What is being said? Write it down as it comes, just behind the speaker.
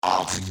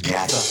all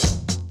together.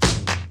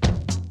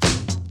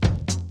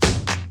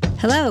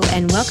 Hello,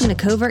 and welcome to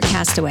Covert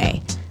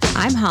Castaway.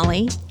 I'm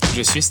Holly.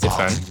 Je suis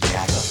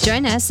Stéphane.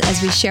 Join us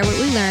as we share what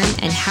we learn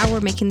and how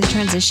we're making the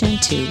transition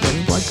to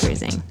wingboard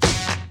cruising.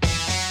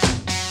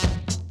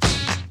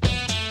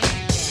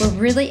 We're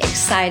really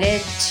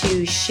excited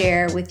to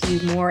share with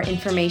you more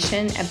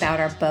information about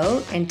our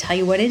boat and tell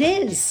you what it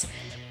is.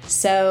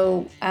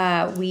 So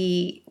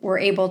we were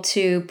able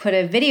to put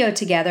a video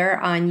together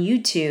on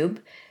YouTube.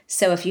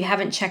 So if you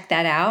haven't checked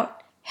that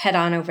out, head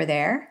on over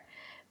there.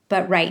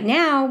 But right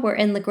now we're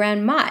in Le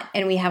Grand Mat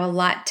and we have a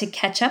lot to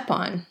catch up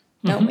on,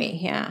 don't we?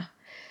 Yeah.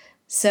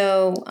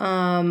 So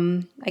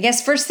I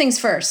guess first things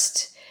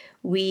first,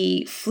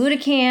 we flew to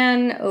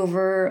Cannes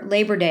over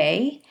Labor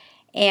Day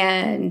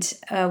and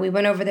we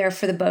went over there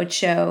for the boat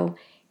show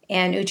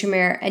and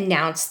Outremer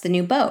announced the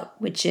new boat,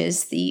 which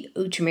is the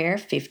Outremer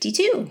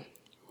 52.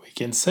 We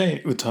can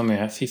say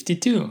Outremer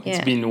 52. Yeah.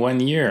 It's been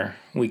 1 year.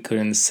 We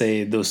couldn't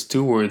say those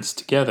two words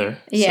together.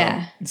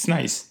 Yeah. So it's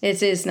nice.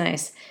 It is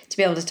nice to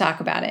be able to talk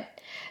about it.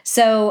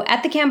 So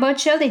at the Cannes Boat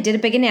Show, they did a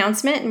big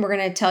announcement, and we're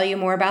going to tell you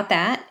more about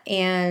that.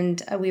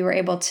 And we were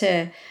able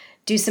to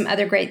do some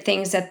other great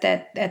things at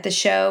the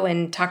show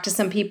and talk to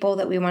some people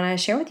that we want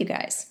to share with you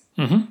guys.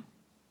 Mm-hmm.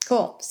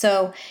 Cool.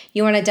 So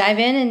you want to dive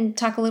in and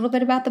talk a little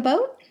bit about the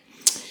boat?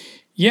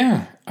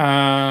 Yeah.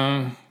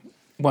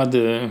 Well,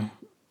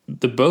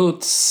 the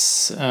boat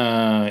is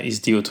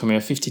the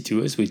Outremer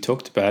 52, as we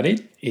talked about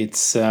it.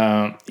 It's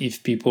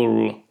if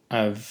people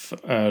have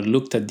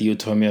looked at the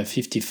Outremer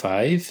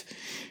 55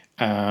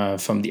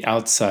 from the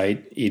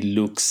outside, it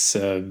looks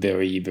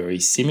very, very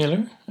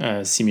similar.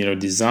 Similar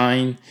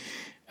design,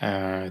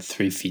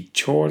 3 feet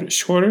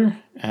shorter,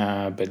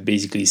 but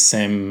basically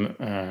same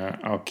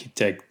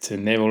architect,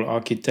 naval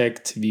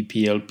architect,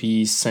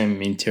 VPLP,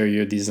 same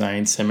interior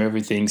design, same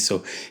everything.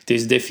 So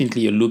there's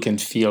definitely a look and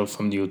feel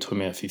from the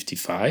Outremer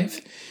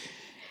 55.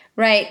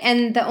 Right.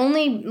 And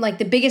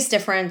the biggest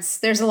difference,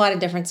 there's a lot of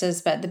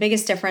differences, but the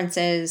biggest difference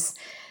is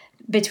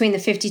between the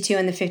 52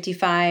 and the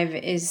 55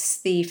 is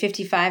the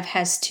 55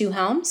 has 2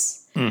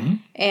 helms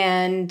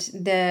and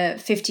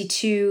the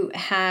 52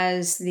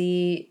 has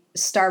the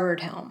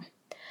starboard helm.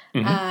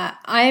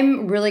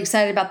 I'm really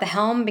excited about the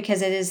helm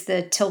because it is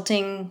the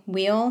tilting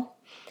wheel,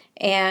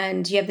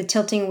 and you have the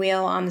tilting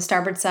wheel on the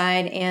starboard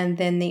side and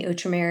then the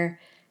Outremer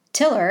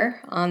tiller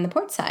on the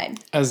port side.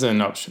 As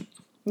an option.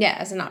 Yeah,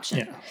 as an option.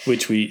 Yeah,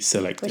 which we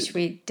selected. Which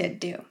we did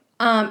do.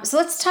 So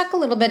let's talk a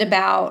little bit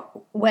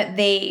about what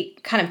they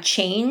kind of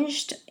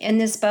changed in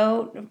this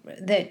boat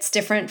that's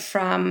different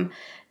from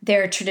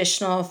their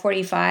traditional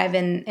 45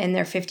 and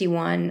their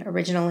 51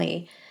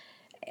 originally.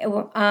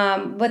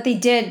 What they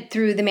did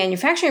through the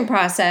manufacturing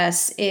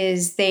process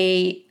is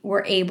they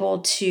were able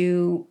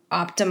to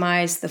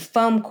optimize the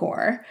foam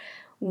core,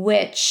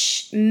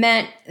 which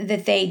meant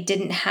that they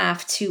didn't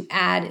have to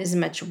add as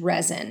much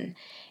resin.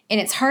 And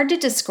it's hard to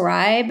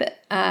describe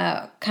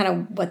kind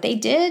of what they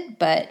did,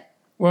 but...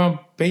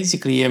 Well,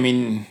 basically, I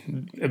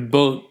mean, a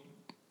boat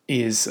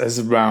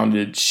has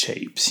rounded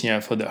shapes,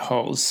 for the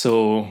hull.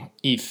 So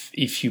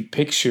if you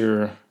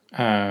picture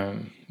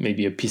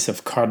maybe a piece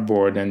of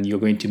cardboard and you're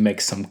going to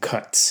make some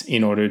cuts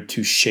in order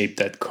to shape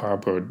that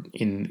cardboard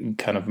in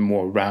kind of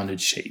more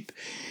rounded shape.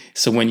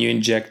 So when you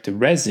inject the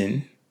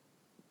resin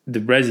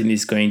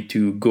is going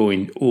to go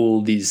in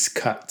all these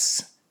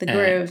cuts. The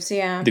grooves,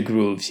 yeah. The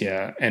grooves,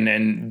 yeah. And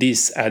then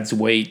this adds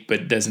weight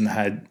but doesn't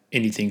add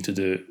anything to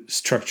the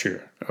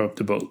structure of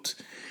the boat.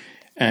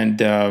 And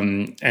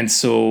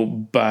so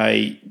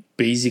by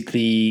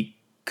basically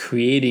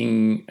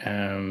creating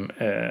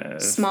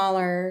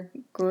smaller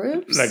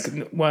grooves,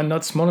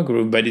 not smaller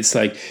groove, but it's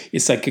like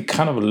a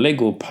kind of a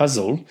Lego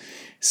puzzle.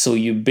 So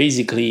you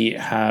basically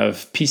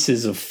have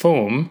pieces of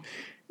foam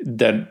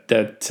that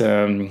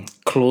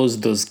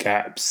close those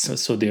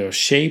gaps. So they are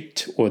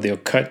shaped or they are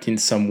cut in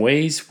some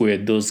ways where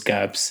those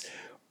gaps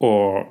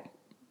are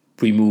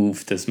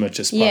removed as much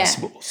as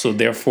possible. So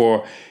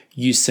therefore,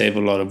 you save a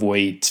lot of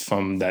weight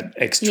from that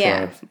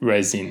extra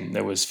resin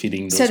that was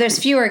filling those. So there's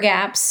fewer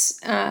gaps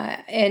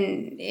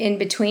in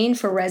between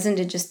for resin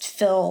to just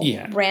fill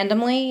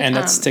randomly. And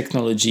that's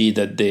technology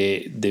that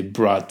they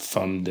brought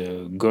from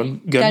the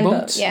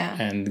gunboat. Yeah.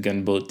 And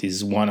gunboat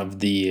is one of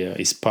the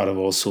is part of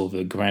also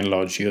the Grand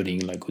Lodge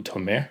yachting like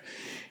Outremer.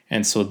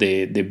 And so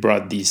they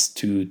brought these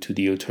to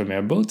the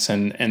Outremer boats,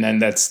 and then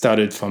that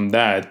started from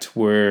that,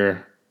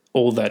 where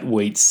all that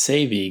weight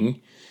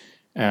saving.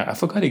 I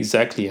forgot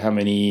exactly how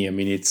many. I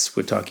mean,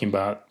 we're talking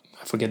about.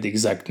 I forget the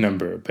exact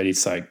number, but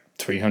it's like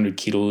 300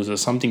 kilos or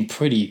something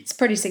pretty. It's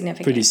pretty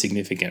significant. Pretty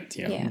significant.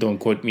 Yeah. Don't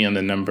quote me on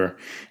the number.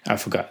 I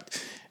forgot.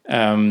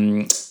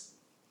 And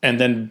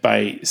then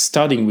by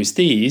starting with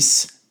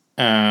these,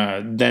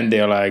 then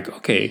they're like,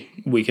 okay,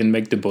 we can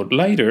make the boat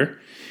lighter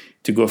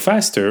to go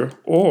faster,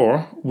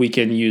 or we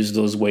can use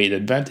those weight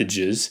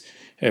advantages,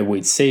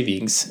 weight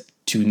savings,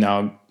 to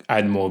now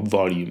add more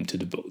volume to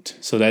the boat.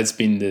 So that's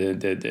been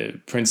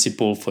the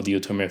principle for the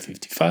Outremer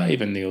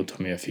 55 and the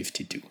Outremer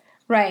 52.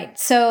 Right.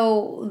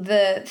 So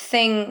the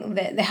thing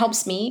that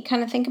helps me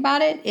kind of think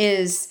about it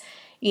is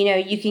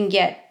you can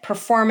get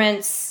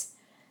performance,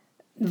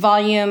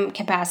 volume,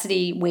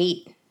 capacity,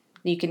 weight.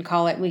 You can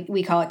call it,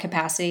 we call it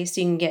capacity.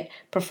 So you can get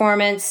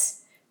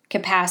performance,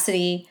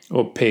 capacity.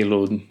 Or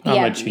payload, how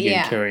much you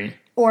can carry.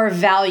 Or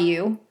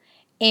value.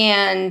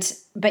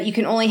 But you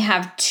can only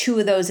have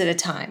 2 of those at a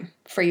time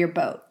for your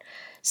boat.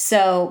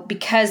 So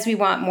because we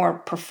want more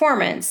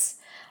performance,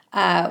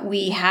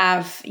 we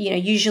have,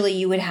 usually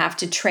you would have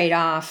to trade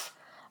off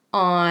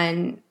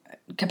on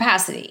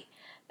capacity.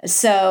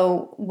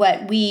 So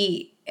what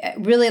we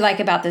really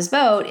like about this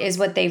boat is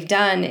what they've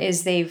done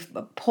is they've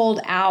pulled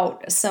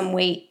out some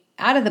weight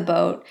out of the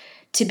boat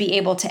to be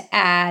able to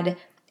add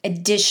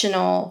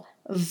additional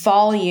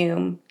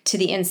volume to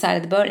the inside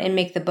of the boat and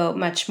make the boat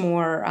much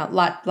more,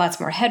 lots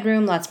more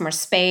headroom, lots more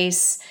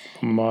space.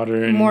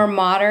 More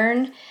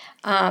modern.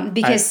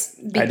 Because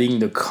adding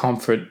the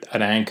comfort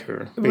at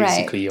anchor,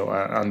 basically, or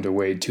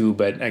underway too.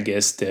 But I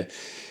guess the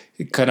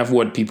kind of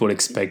what people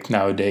expect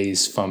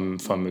nowadays from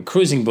a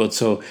cruising boat.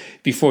 So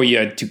before you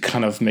had to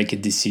kind of make a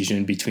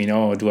decision between,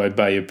 do I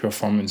buy a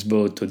performance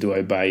boat or do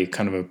I buy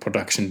kind of a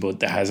production boat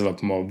that has a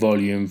lot more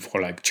volume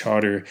for like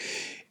charter?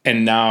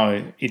 And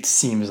now it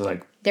seems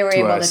like they were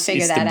able to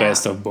figure that out. It's the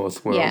best of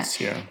both worlds.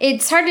 Yeah.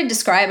 It's hard to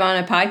describe on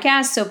a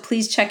podcast, so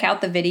please check out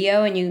the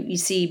video and you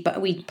see,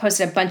 but we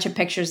posted a bunch of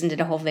pictures and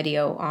did a whole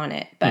video on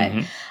it. But,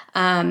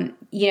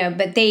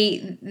 but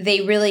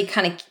they really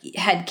kind of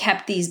had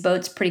kept these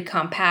boats pretty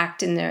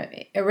compact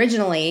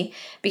originally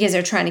because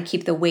they're trying to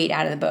keep the weight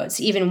out of the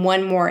boats. Even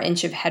 1 more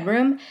inch of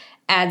headroom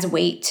adds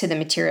weight to the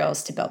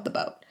materials to build the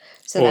boat.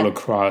 So all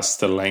across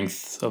the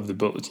length of the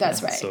boat.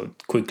 That's right. So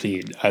quickly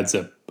it adds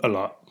up a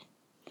lot.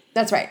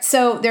 That's right.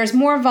 So there's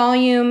more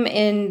volume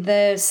in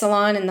the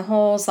salon and the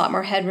holes, a lot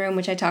more headroom,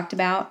 which I talked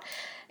about.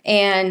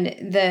 And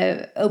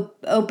the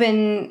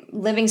open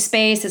living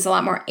space is a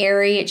lot more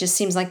airy. It just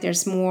seems like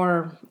there's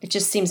more, it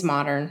just seems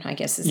modern, I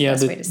guess is the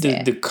best way to say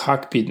it. The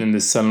cockpit and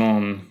the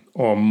salon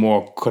are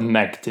more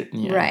connected.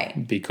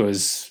 Right.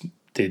 Because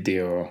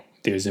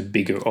there's a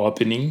bigger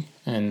opening.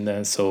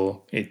 And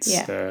so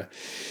it's...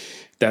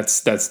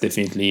 That's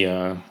definitely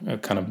a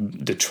kind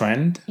of the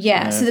trend.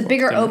 Yeah. So the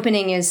bigger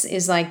opening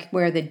is like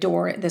where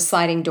the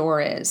sliding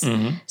door is.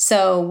 Mm-hmm.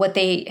 So what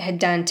they had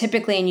done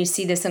typically, and you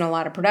see this in a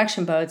lot of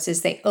production boats,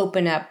 is they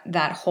open up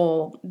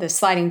the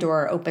sliding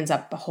door opens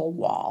up the whole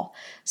wall.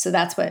 So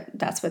that's what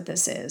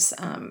this is,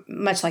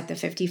 much like the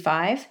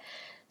 55.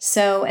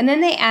 So, and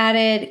then they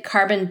added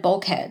carbon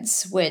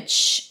bulkheads,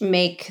 which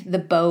make the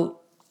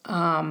boat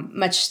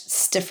much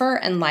stiffer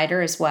and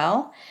lighter as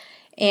well.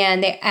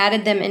 And they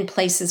added them in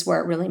places where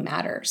it really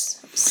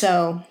matters.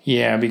 So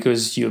yeah,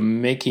 because you're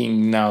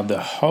making now the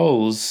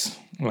hulls,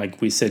 like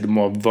we said,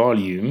 more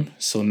volume.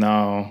 So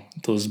now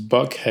those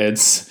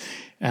bulkheads,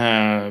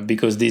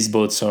 because these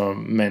boats are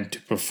meant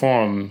to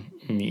perform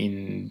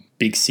in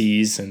big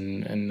seas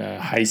and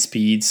high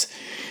speeds,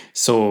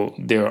 so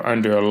they're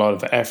under a lot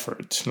of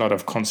effort, a lot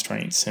of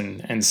constraints,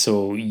 and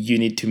so you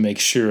need to make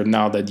sure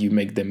now that you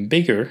make them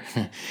bigger,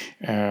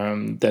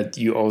 that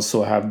you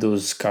also have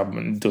those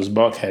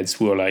bulkheads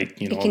who are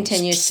like it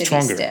continues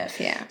stronger. To be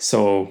stiff, yeah.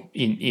 So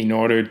in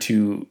order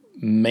to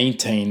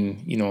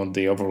maintain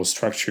the overall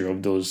structure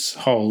of those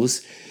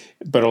hulls,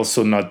 but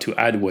also not to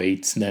add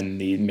weight,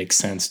 then it makes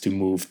sense to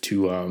move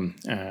to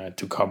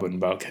carbon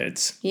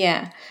bulkheads.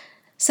 Yeah.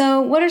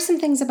 So what are some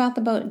things about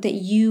the boat that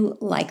you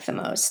like the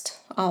most?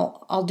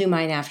 I'll do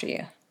mine after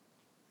you.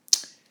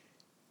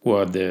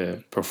 Well,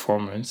 the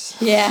performance.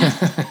 Yeah.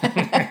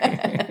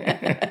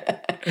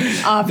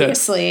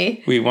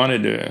 Obviously. We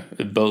wanted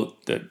a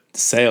boat that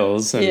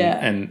sails,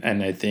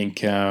 and I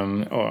think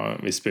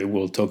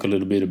we'll talk a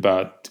little bit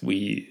about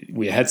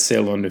we had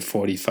sailed on the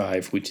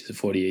 45, which is a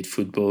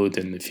 48-foot boat,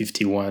 and the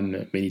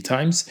 51 many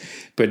times,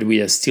 but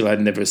we still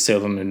had never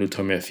sailed on the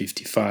Outremer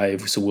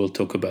 55, so we'll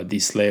talk about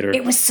this later.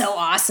 It was so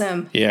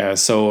awesome. Yeah,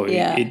 so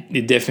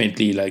it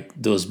definitely, like,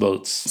 those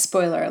boats.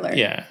 Spoiler alert.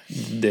 Yeah,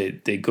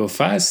 they go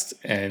fast,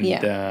 and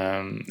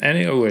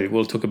anyway,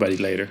 we'll talk about it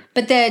later.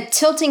 But the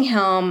tilting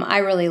helm I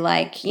really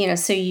like,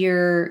 so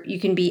you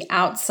can be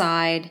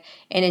outside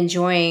and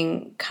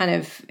enjoying kind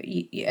of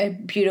a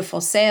beautiful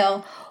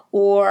sail,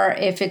 or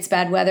if it's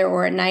bad weather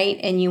or at night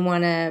and you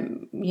want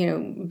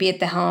to, be at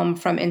the helm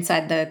from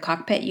inside the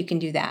cockpit, you can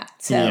do that.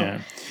 So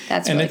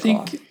that's really cool. And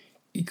I think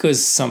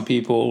because some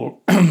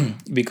people,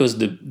 because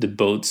the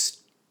boats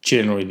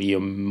generally,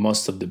 or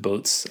most of the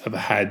boats have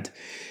had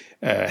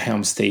a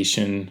helm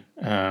station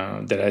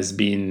that has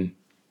been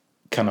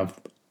kind of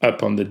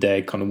up on the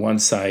deck on one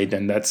side,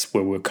 and that's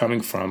where we're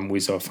coming from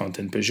with our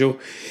Fountaine Peugeot.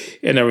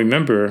 And I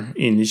remember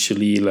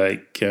initially,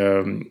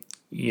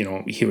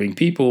 hearing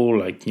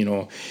people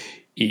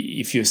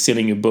if you're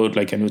sailing a boat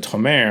like an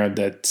Outremer,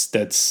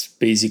 that's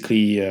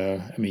basically,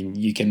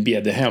 you can be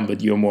at the helm,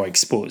 but you're more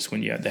exposed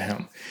when you're at the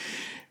helm.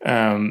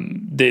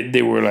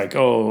 They were like,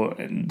 oh,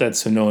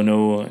 that's a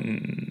no-no,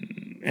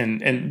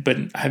 but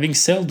having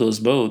sailed those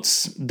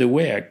boats, the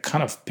way I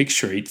kind of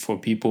picture it for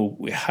people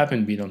who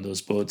haven't been on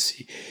those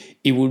boats,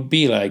 it would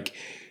be like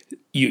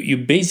you're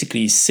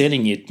basically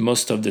sailing it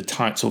most of the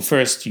time. So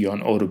first you're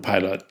on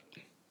autopilot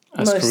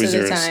as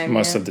cruisers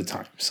most yeah. of the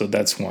time. So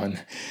that's one.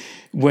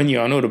 When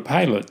you're on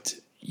autopilot,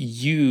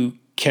 you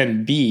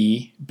can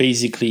be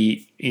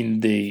basically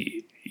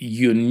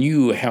your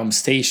new helm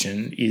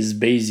station is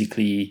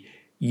basically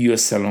your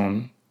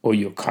salon or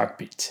your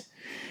cockpit.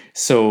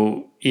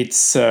 So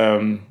it's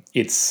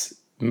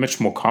much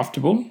more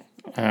comfortable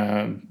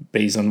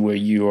based on where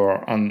you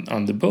are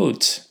on the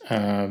boat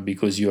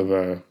because you have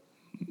a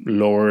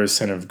lower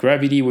center of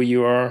gravity where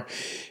you are,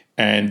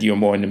 and you're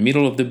more in the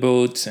middle of the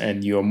boat,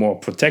 and you're more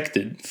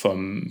protected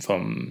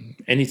from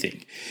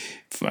anything.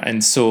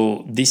 And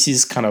so this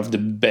is kind of the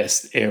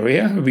best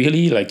area,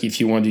 really. Like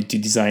if you wanted to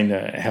design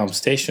a helm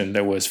station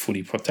that was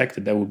fully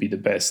protected, that would be the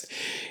best.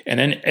 And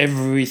then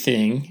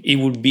everything, it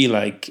would be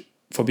like,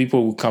 for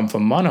people who come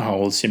from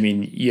monohulls, I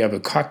mean, you have a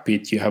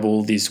cockpit, you have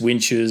all these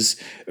winches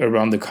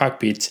around the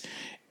cockpit.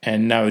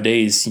 And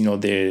nowadays, you know,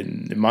 the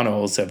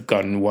monohulls have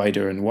gotten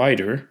wider and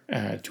wider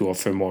to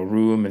offer more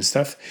room and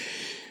stuff.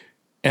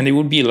 And it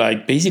would be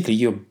like basically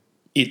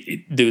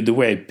the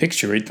way I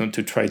picture it, and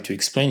to try to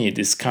explain it,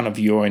 is kind of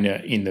you're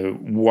in a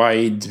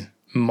wide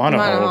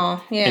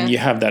monohull, yeah. and you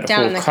have that down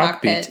whole in the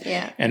cockpit,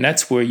 yeah. And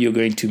that's where you're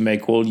going to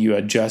make all your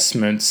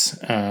adjustments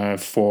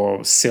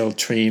for sail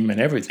trim and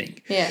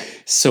everything. Yeah.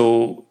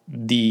 So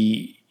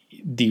the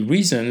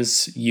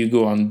reasons you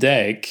go on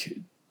deck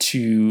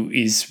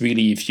is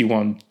really if you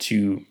want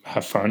to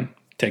have fun,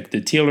 take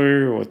the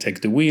tiller or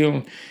take the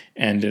wheel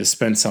and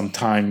spend some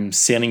time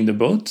sailing the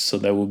boat. So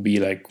that would be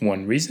like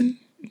one reason.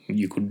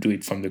 You could do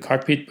it from the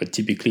cockpit, but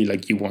typically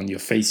like you want your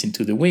face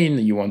into the wind,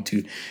 you want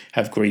to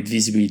have great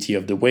visibility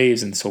of the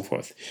waves and so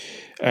forth.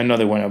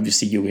 Another one,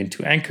 obviously you're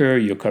into anchor,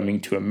 you're coming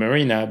to a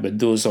marina, but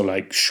those are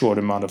like short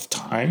amount of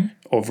time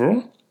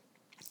overall.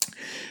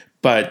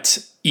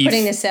 But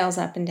putting the sails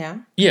up and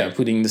down. Yeah,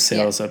 putting the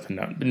sails up and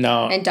down. But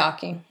now, and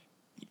docking.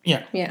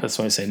 Yeah, that's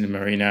why I say in the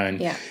marina. And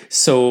yeah.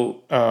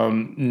 So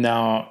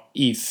now,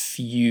 if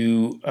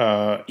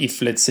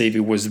let's say if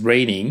it was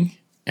raining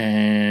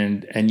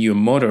and you're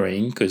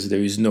motoring because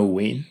there is no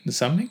wind or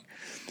something,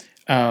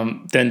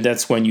 then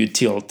that's when you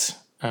tilt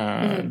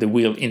the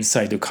wheel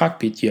inside the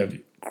cockpit. You have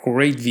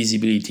great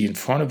visibility in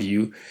front of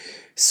you,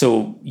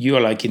 so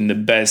you're like in the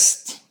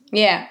best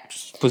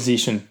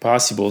position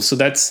possible. So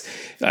that's,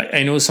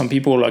 I know some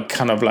people are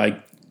kind of like,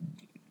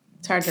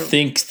 it's hard to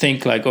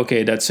think like,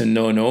 okay, that's a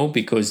no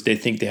because they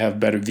think they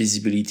have better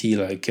visibility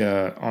like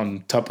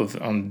on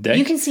deck.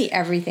 You can see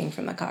everything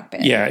from the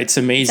cockpit. Yeah, it's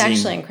amazing. It's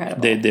actually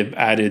incredible. They've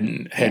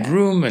added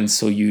headroom, and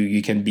so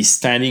you can be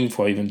standing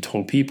for even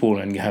tall people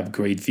and have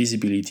great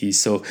visibility.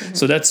 So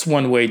so that's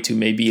one way to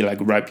maybe like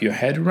wrap your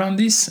head around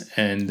this,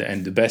 and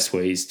the best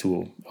way is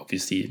to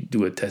obviously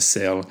do a test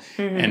sail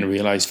and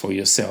realize for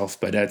yourself.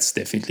 But that's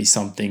definitely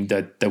something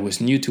that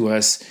was new to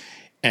us,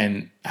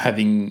 and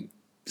having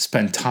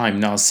spend time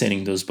now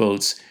sailing those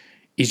boats,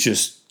 it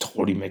just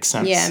totally makes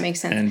sense. Yeah, it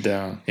makes sense.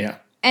 And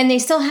and they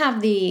still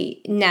have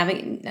the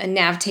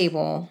nav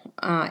table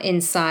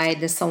inside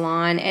the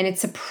salon, and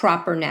it's a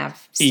proper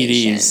nav station.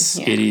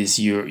 It is.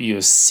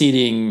 You're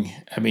sitting.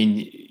 I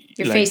mean,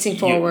 you're like, facing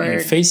forward. You're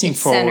facing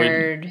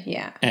forward. Centered.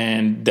 Yeah.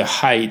 And the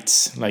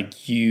height,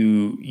 like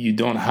you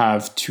don't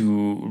have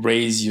to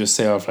raise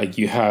yourself. Like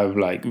you have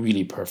like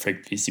really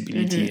perfect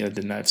visibility at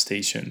the nav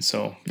station.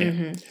 So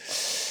yeah.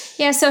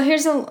 Yeah, so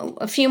here's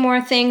a few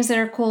more things that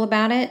are cool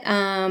about it.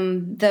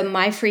 The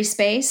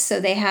MyFreeSpace, so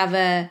they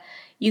have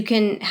you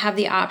can have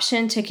the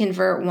option to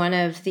convert one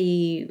of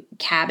the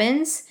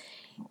cabins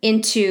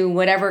into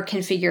whatever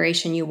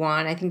configuration you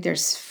want. I think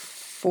there's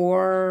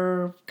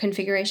 4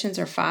 configurations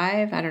or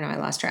 5. I don't know, I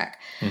lost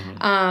track.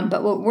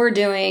 But what we're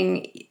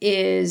doing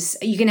is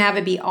you can have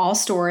it be all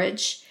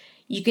storage.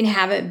 You can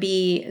have it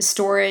be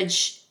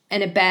storage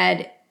and a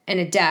bed and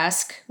a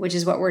desk, which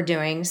is what we're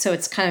doing. So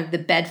it's kind of the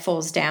bed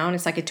folds down.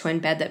 It's like a twin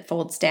bed that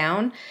folds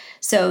down.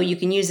 So you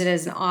can use it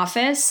as an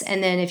office.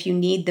 And then if you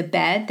need the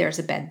bed, there's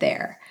a bed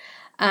there.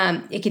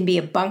 It can be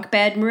a bunk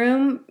bed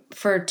room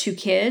for 2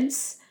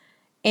 kids,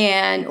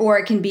 or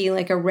it can be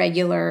like a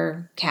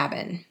regular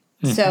cabin.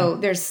 So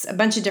there's a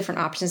bunch of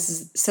different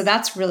options. So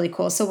that's really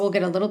cool. So we'll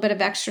get a little bit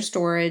of extra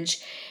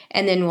storage,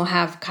 and then we'll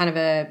have kind of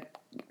a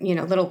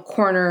little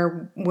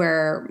corner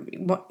where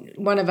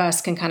one of us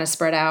can kind of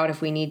spread out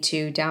if we need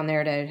to down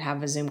there to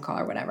have a Zoom call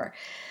or whatever.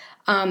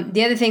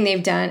 The other thing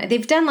they've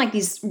done like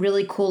these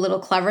really cool little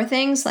clever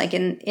things, like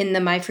in the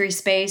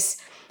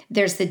MyFreeSpace,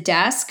 there's the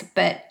desk,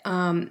 but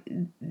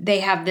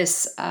they have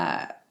this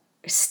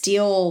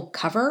steel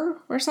cover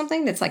or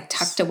something that's like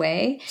tucked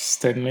away.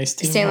 Stainless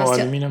steel or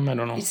aluminum, I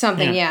don't know.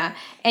 Something, yeah.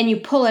 And you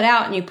pull it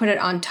out and you put it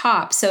on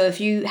top. So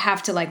if you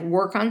have to like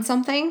work on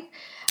something,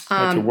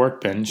 like a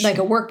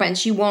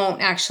workbench. You won't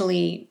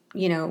actually,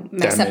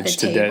 mess up the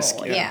table. Desk,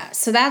 yeah.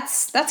 So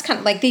that's kind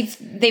of like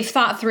they've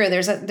thought through.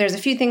 There's a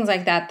few things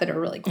like that are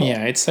really cool.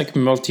 Yeah, it's like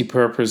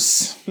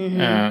multi-purpose,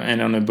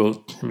 and on a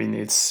boat, I mean,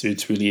 it's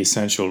really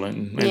essential,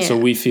 and so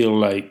we feel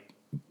like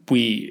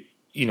we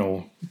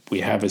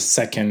have a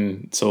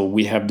second. So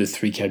we have the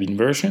 3 cabin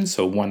version.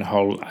 So one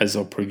hull, as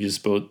our previous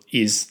boat,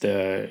 is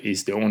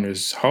the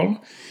owner's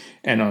hull.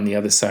 and on the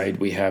other side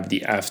we have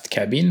the aft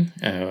cabin,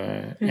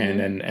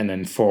 and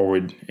then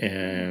forward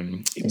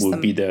it will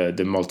be the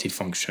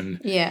multifunction.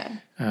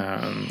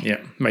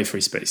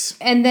 MyFree space.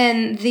 And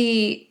then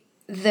the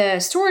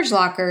storage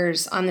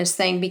lockers on this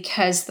thing,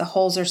 because the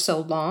holes are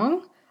so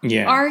long,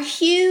 are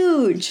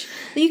huge.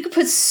 You could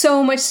put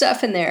so much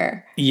stuff in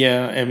there.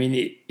 Yeah, I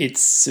mean,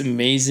 it's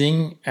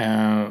amazing.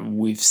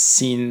 We've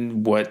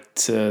seen what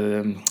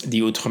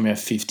the Outremer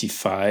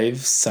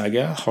 55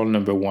 Saga, hull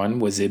number 1,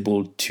 was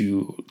able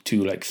to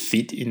like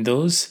fit in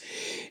those.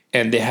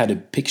 And they had a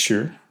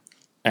picture,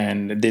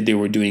 and they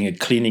were doing a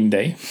cleaning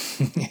day.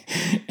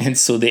 And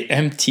so they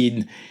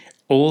emptied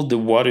all the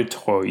water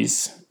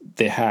toys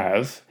they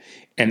have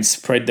and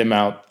spread them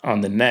out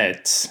on the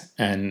net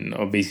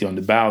or basically on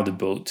the bow of the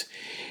boat.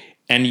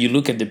 And you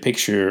look at the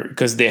picture,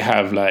 because they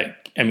have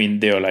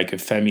they're like a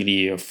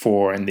family of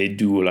 4, and they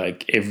do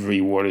like every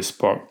water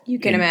sport. You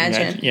can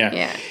imagine.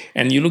 Yeah.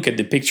 And you look at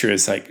the picture,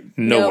 it's like,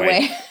 no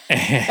way. I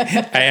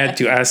had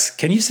to ask,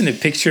 can you send a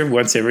picture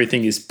once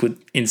everything is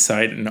put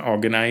inside and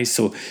organized?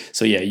 So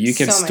yeah, you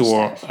can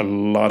store a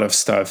lot of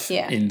stuff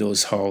in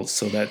those hulls.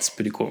 So that's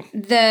pretty cool.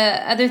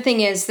 The other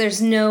thing is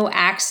there's no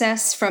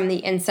access from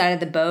the inside of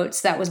the boat.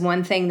 So that was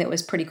one thing that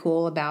was pretty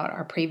cool about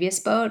our previous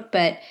boat,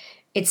 but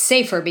it's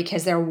safer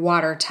because they're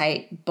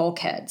watertight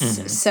bulkheads.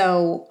 Mm-hmm.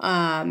 So,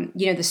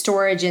 the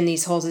storage in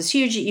these holes is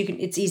huge.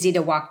 It's easy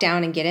to walk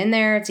down and get in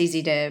there. It's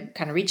easy to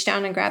kind of reach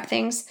down and grab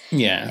things.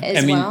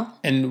 Yeah. Well.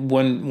 And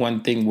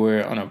one thing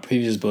where on our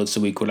previous boat,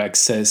 so we could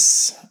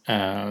access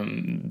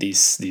the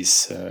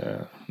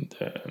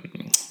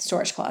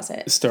storage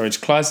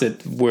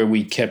closet where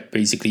we kept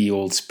basically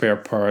all spare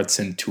parts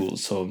and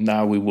tools. So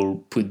now we will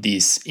put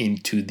this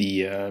into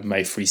the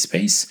MyFree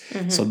space.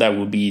 Mm-hmm. So that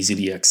will be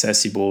easily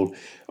accessible.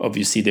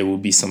 Obviously, there will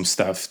be some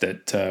stuff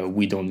that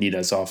we don't need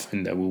as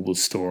often that we will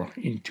store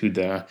into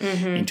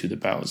the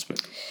bows.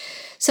 But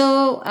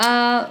so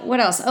what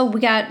else? Oh,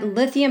 we got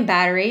lithium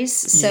batteries.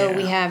 So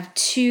we have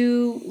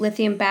 2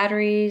 lithium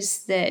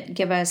batteries that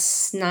give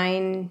us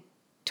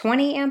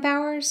 920 amp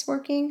hours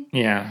working.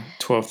 Yeah,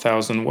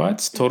 12,000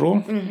 watts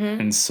total. Mm-hmm.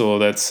 And so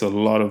that's a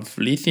lot of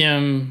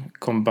lithium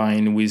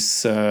combined with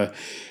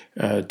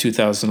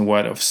 2,000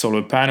 watt of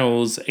solar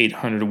panels,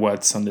 800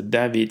 watts on the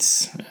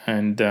davits,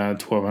 and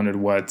 1,200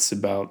 watts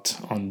about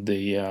on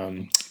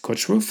the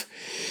coach roof.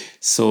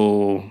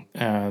 So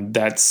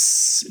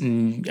that's,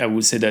 I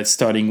would say that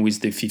starting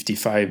with the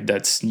 55,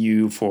 that's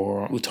new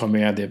for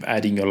Outremer. They're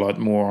adding a lot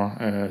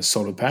more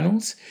solar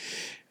panels.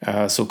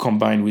 So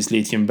combined with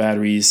lithium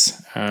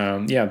batteries,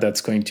 that's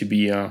going to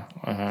be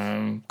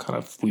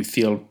we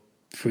feel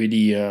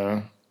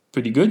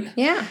pretty good.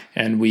 Yeah.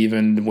 And we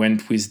even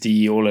went with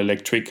the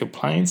all-electric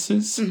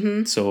appliances.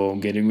 Mm-hmm. So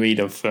getting rid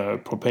of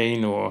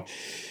propane or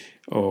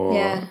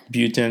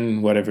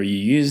butane, whatever you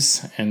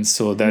use. And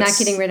so that's... Not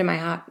getting rid of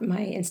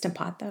my Instant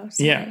Pot, though.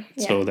 Sorry. Yeah.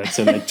 So that's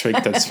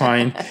electric. That's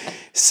fine.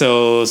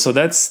 So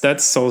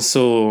that's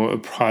also a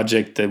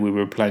project that we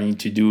were planning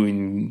to do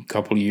in a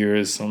couple of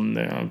years on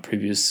the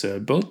previous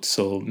boat.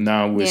 So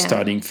now we're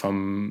starting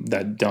from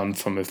that done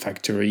from a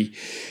factory.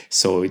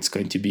 So it's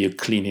going to be a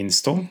clean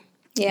install.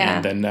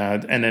 Yeah. And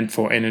then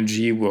for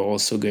energy, we're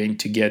also going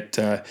to get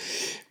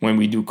when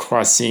we do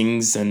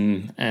crossings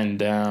and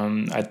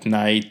at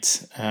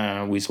night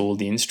with all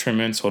the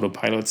instruments,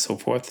 autopilot, so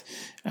forth,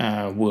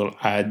 we'll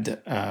add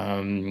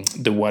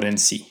the Watt and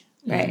See.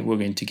 Right. We're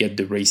going to get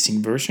the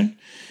racing version.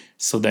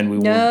 So then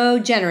no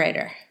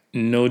generator.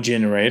 No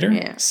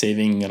generator,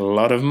 saving a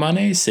lot of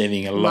money,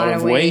 saving a lot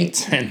of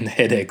weight and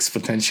headaches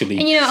potentially.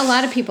 And, a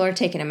lot of people are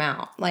taking them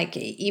out. Like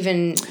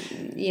even,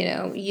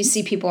 you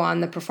see people on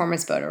the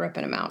performance boat are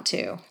ripping them out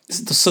too.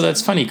 So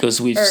that's funny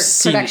because we've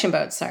seen... production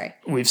boats, sorry.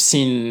 We've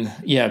seen,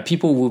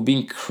 people who've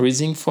been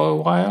cruising for a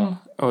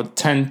while or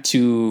tend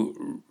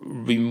to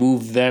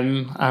remove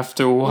them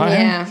after a while.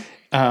 Yeah.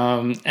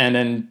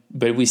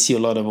 But we see a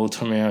lot of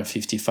Outremer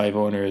 55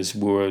 owners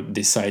who are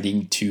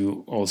deciding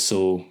to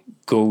also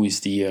go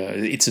with the,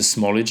 it's a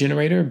smaller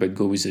generator, but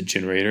go with a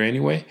generator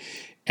anyway,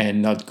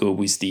 and not go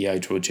with the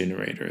hydro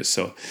generator.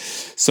 So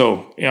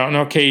in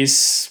our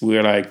case,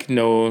 we're like,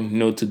 no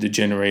to the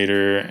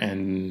generator,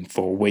 and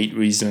for weight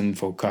reason,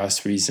 for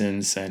cost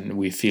reasons, and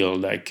we feel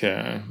like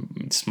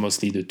it's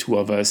mostly the 2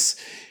 of us,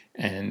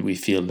 and we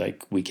feel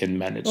like we can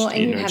manage the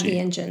energy. And you have the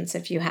engines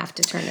if you have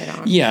to turn it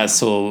on. Yeah,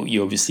 so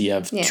you obviously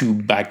have 2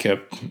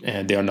 backup.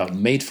 They are not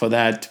made for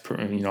that,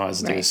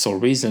 as the sole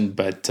reason.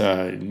 But,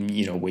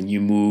 when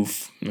you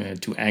move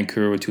to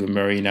anchor or to a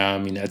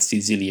marina, that's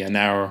easily an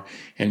hour.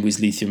 And with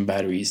lithium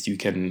batteries, you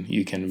can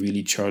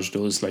really charge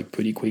those like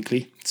pretty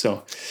quickly.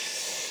 So,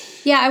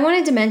 yeah, I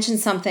wanted to mention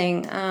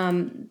something.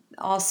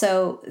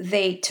 Also,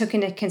 they took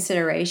into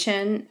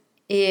consideration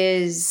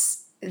is...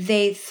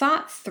 They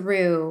thought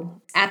through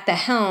at the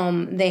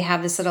helm, they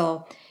have this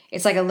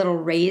it's like a little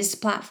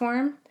raised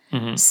platform.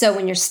 Mm-hmm. So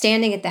when you're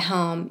standing at the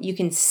helm, you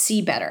can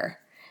see better,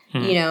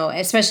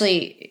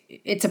 especially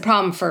it's a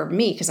problem for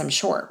me because I'm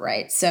short,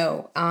 right?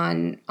 So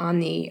on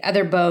the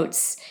other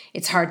boats,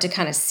 it's hard to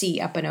kind of see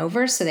up and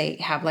over. So they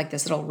have like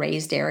this little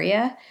raised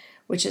area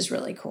which is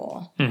really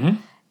cool. Mm-hmm.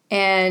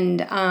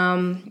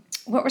 And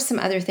what were some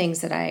other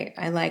things that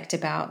I liked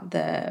about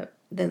the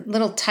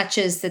little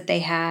touches that they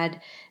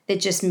had that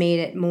just made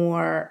it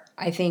more,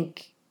 I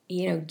think,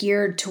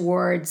 geared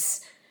towards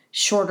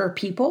shorter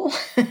people.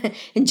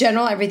 In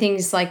general,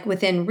 everything's like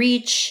within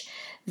reach.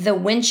 The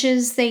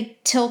winches, they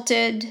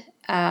tilted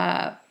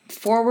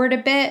forward a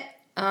bit.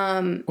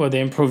 Well, they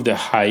improved the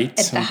height.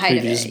 At the On height of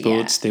previous it,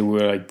 boats, they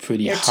were like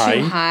pretty They're high,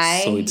 too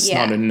high, so it's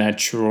yeah. not a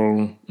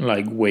natural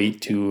like way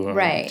to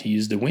Right. to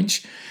use the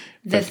winch.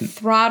 The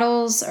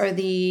throttles are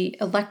the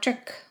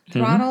electric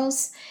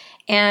throttles,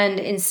 and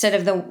instead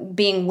of the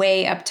being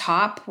way up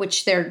top,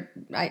 which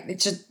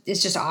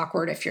it's just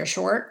awkward if you're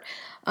short,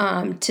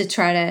 to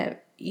try to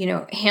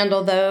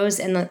handle those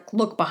and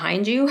look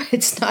behind you.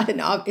 It's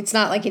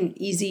not like an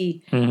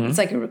easy. It's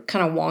like a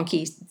kind of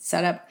wonky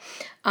setup.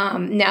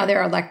 Now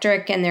they're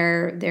electric and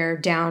they're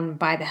down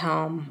by the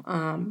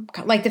helm,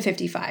 like the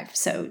 55.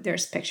 So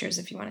there's pictures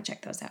if you want to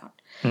check those out.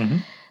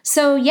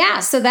 So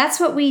that's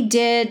what we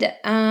did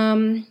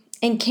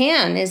in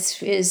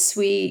Cannes. Is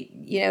we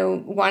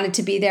wanted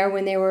to be there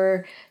when they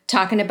were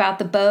talking about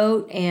the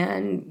boat,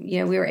 and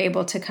we were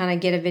able to kind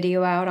of get a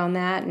video out on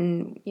that,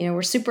 and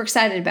we're super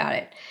excited about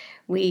it.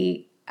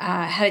 We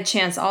had a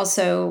chance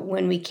also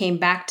when we came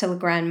back to Le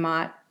Grand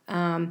Mot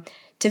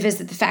to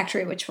visit the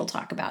factory, which we'll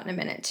talk about in a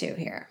minute too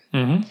here.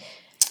 Mm-hmm.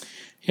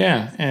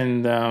 Yeah,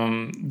 and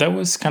that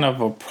was kind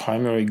of our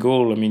primary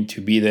goal. I mean,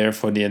 to be there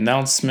for the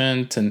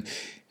announcement,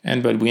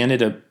 but we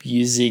ended up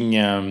using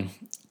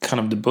kind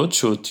of the boat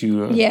show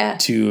to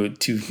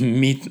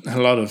meet a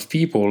lot of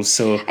people.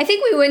 So I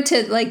think we went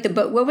to like the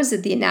boat. What was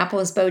it? The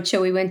Annapolis Boat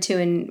Show we went to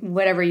in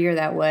whatever year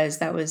that was.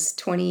 That was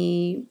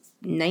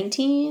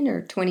 2019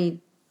 or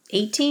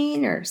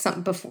 2018 or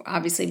something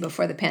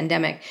before the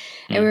pandemic.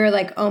 And we were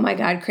like, oh my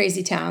God,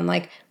 crazy town.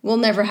 Like we'll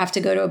never have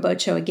to go to a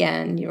boat show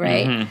again.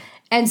 Right. Mm-hmm.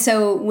 And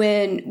so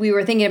when we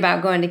were thinking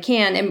about going to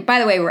Cannes, and by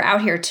the way, we're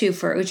out here too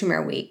for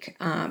Outremer Week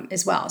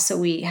as well. So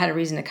we had a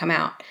reason to come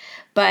out.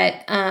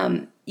 But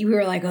we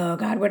were like, oh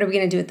God, what are we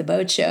going to do at the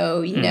boat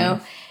show? You know?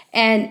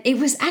 And it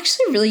was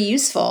actually really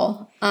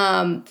useful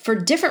for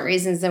different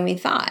reasons than we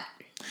thought.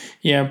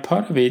 Yeah,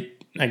 part of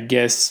it, I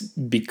guess,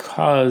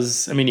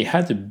 because, I mean, it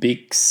had a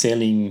big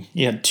selling,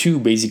 it had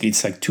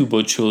it's like two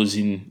boat shows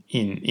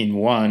in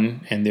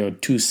one, and there are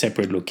two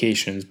separate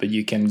locations, but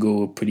you can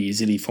go pretty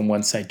easily from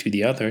one side to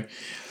the other.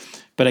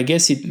 But I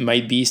guess it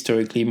might be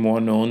historically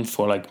more known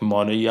for like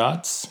motor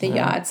yachts. The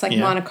yachts, like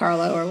Monte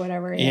Carlo or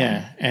whatever.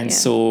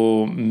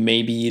 So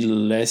maybe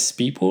less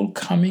people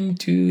coming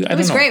to. It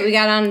was great. We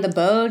got on the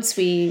boats.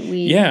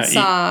 We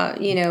saw.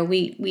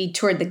 We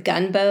toured the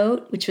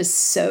gunboat, which was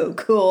so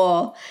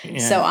cool,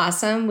 so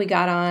awesome. We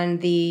got on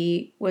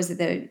the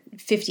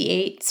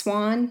 58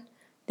 Swan,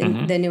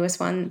 the newest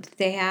one that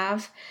they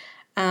have.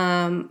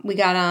 We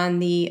got on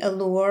the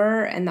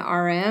Allure and the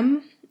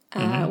RM.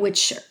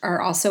 Which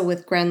are also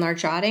with Grand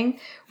Large Yachting,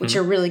 which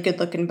are really good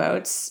looking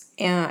boats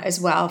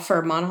as well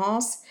for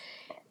monohulls.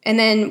 And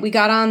then we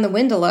got on the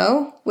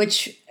Windallow,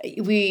 which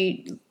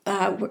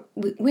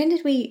when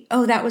did we?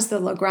 Oh, that was the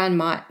Le Grand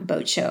Mot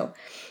boat show.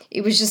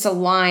 It was just a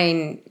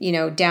line,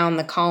 down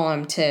the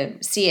column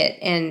to see it.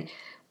 And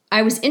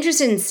I was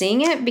interested in seeing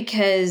it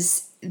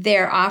because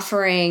they're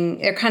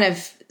kind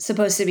of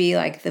supposed to be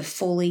like the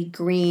fully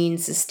green,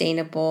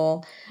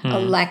 sustainable,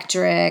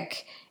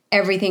 electric,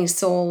 everything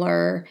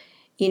solar,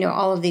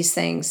 all of these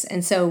things.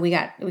 And so we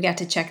got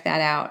to check that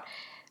out.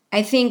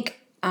 I think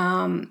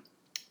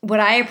what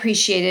I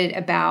appreciated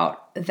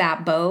about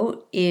that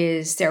boat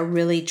is they're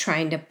really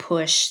trying to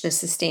push the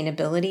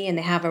sustainability, and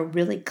they have a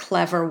really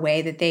clever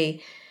way that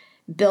they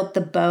built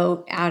the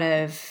boat out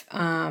of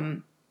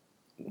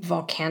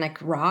volcanic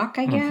rock,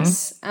 I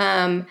guess.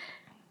 I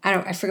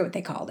forget what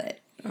they called it.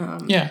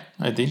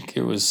 I think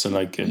it was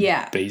like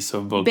a base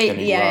of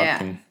volcanic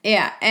rock.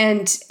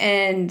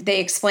 And they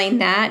explain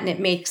that, and it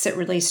makes it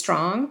really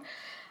strong.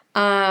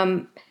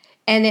 And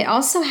it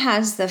also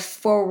has the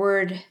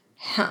forward,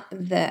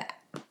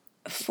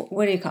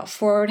 what do you call it?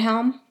 Forward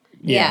helm?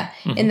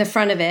 In the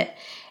front of it.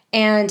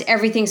 And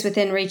everything's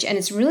within reach, and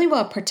it's really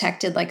well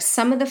protected. Like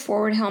some of the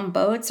forward helm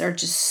boats are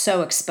just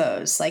so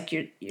exposed. Like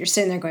you're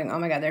sitting there going, oh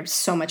my God, there's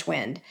so much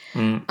wind.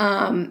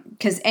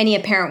 Because any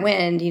apparent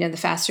wind, the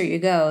faster you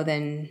go,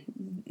 then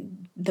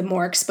the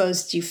more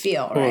exposed you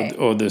feel, right?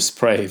 Or the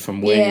spray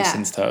from waves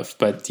and stuff.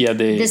 But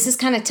this is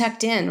kind of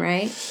tucked in,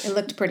 right? It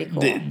looked pretty cool.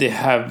 They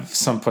have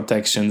some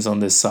protections on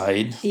the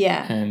side.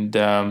 Yeah. And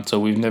so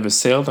we've never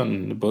sailed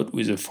on a boat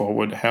with a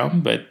forward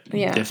helm, but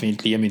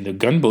definitely, I mean, the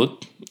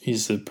gunboat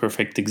is a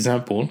perfect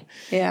example.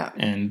 Yeah.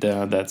 And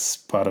that's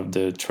part of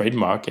the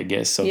trademark, I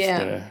guess, of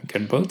the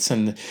gunboats.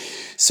 And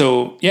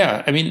so,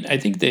 I mean, I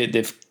think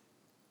they've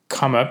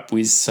come up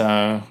with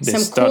some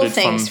cool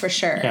things for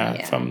sure.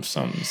 From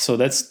some. So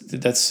that's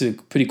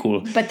pretty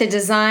cool. But the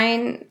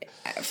design,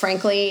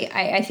 frankly,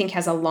 I think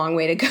has a long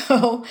way to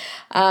go.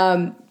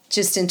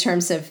 Just in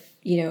terms of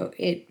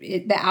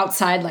the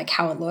outside, like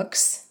how it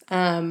looks.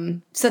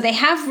 So they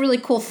have really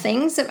cool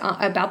things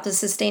about the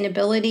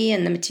sustainability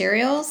and the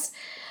materials.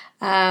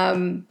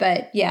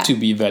 But yeah. To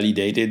be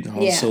validated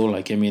also,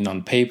 like, I mean,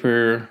 on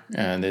paper,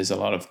 there's a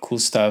lot of cool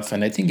stuff.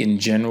 And I think in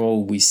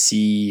general, we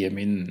see, I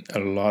mean, a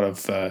lot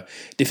of,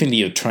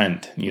 definitely a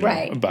trend, you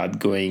know, about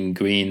going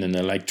green and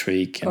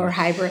electric. Or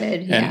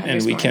hybrid.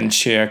 And we can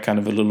share kind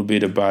of a little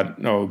bit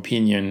about our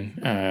opinion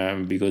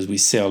because we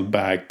sailed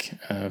back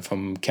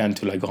from Cannes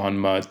to La Grande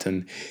Motte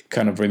and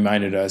kind of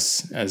reminded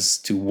us as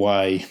to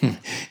why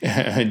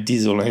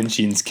diesel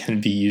engines can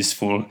be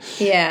useful.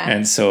 Yeah.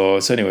 And so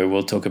anyway,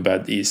 we'll talk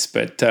about this.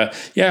 But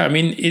yeah, I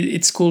mean,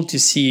 it's cool to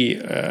see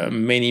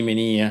many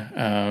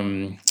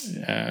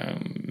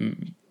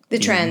the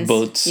trends,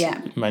 boat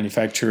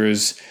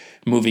manufacturers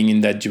moving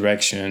in that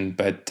direction.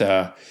 But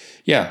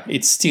yeah,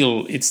 it's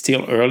still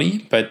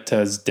early, but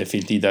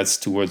definitely that's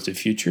towards the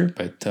future.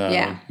 But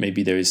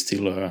maybe there is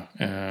still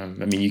I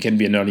mean, you can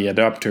be an early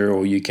adopter,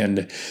 or you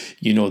can,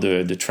 you know,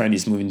 the trend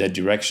is moving that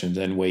direction,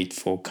 then wait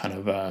for kind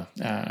of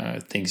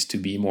things to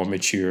be more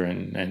mature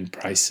and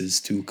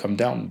prices to come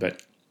down.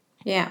 But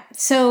yeah,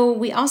 so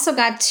we also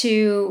got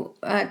to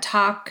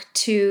talk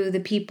to the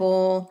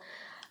people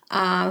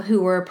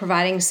who were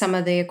providing some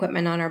of the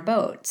equipment on our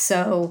boat.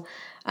 So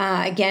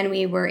again,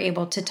 we were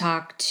able to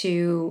talk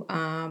to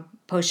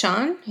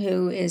Poshan,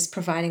 who is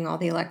providing all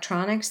the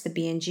electronics, the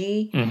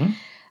B&G.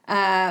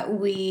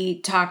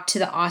 We talked to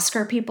the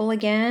Oscar people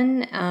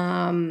again,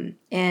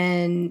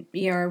 and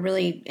are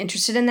really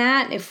interested in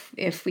that.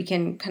 If we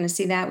can kind of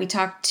see that, we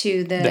talked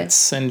to the.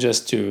 And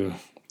just to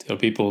tell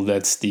people,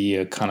 that's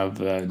the kind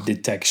of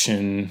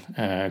detection,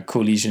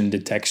 collision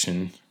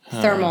detection,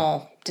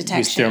 thermal detection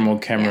with thermal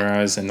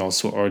cameras and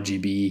also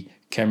RGB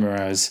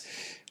cameras.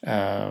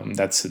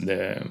 That's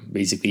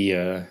basically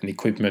an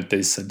equipment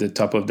that's at the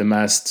top of the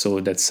mast,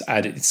 so that's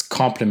added. It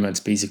complements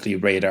basically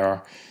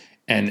radar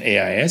and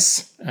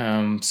AIS.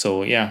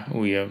 So yeah,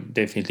 we are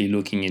definitely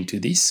looking into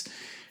this.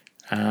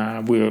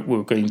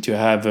 We're going to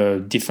have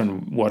a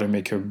different water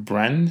maker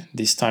brand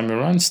this time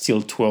around.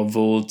 Still 12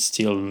 volts,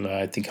 still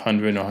I think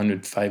 100 or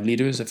 105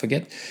 liters, I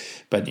forget,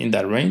 but in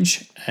that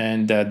range.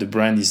 And the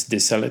brand is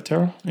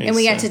Desalator. And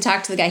we got to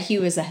talk to the guy. He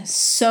was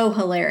so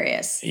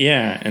hilarious.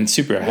 Yeah, and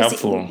super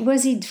helpful.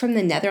 Was he from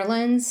the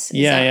Netherlands?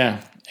 Yeah.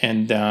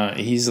 And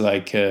he's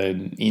like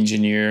an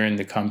engineer in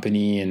the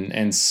company,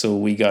 and so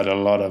we got a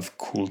lot of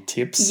cool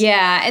tips.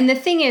 Yeah, and the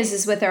thing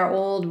is with our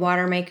old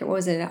water maker, what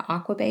was it,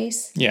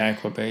 Aquabase? Yeah,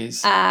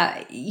 Aquabase.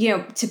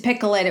 To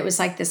pickle it, it was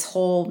like this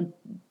whole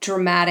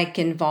dramatic,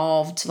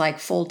 involved, like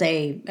full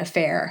day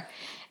affair.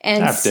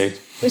 And half day.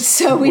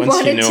 So we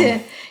wanted to,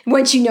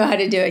 once you know how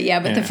to do it,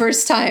 but the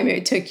first time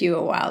it took you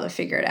a while to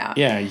figure it out.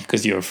 Yeah,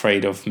 because you're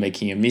afraid of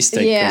making a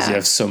mistake because you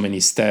have so many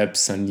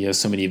steps and you have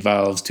so many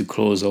valves to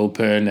close,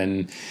 open,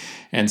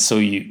 and so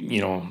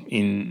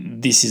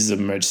this is a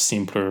much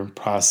simpler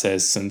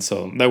process, and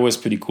so that was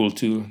pretty cool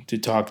to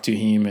talk to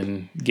him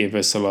and gave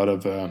us a lot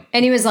of.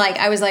 And he was like,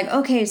 I was like,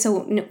 okay,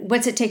 so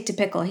what's it take to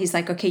pickle? He's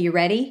like, okay, you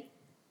ready?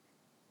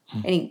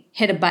 And he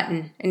hit a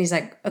button, and he's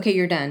like, okay,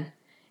 you're done.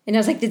 And I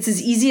was like, it's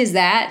as easy as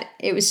that.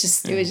 It was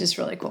just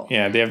really cool.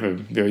 Yeah, they have a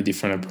very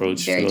different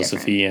approach,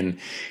 philosophy, and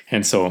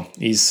so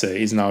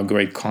he's now a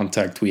great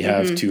contact we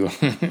have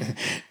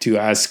to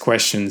ask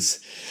questions.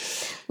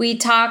 We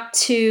talked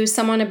to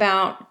someone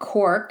about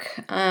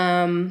cork.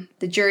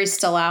 The jury's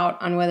still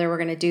out on whether we're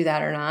going to do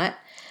that or not.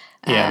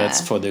 Yeah,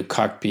 that's for the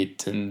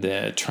cockpit and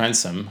the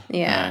transom.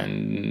 Yeah,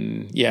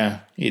 and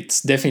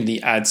it's definitely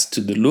adds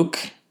to the look.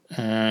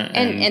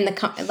 And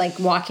the like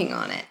walking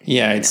on it.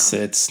 Yeah,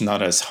 it's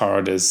not as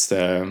hard as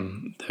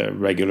the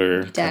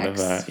regular decks. Kind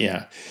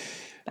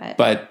of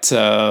but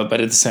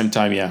at the same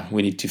time,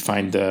 we need to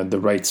find the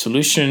right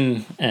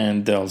solution,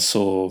 and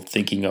also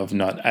thinking of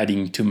not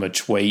adding too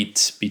much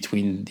weight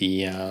between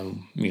the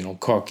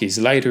cork is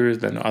lighter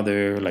than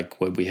other,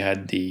 like what we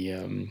had the.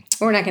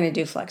 We're not going to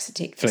do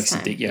Flexitique.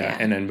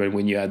 And then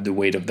when you add the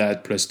weight of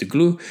that plus the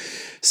glue,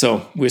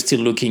 so we're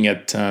still looking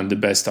at the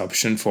best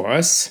option for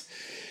us.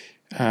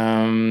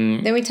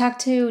 Then we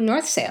talked to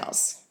North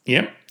Sails.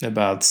 Yeah,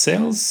 about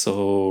sales.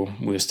 So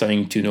we're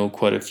starting to know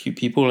quite a few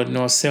people at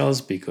North Sails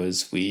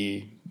because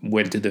we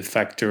went to the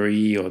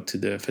factory or to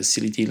the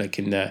facility, like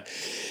in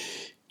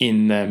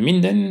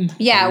Minden.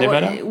 Yeah,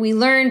 Nevada. We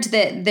learned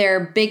that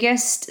their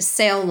biggest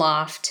sail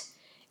loft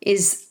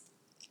is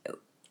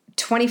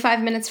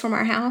 25 minutes from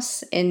our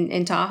house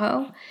in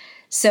Tahoe.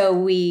 So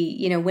we,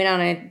 went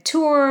on a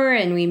tour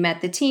and we met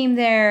the team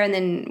there. And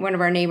then one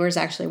of our neighbors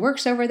actually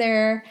works over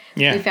there.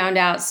 Yeah. We found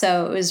out.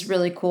 So it was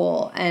really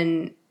cool.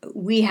 And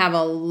we have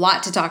a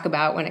lot to talk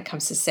about when it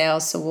comes to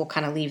sales. So we'll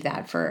kind of leave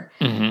that for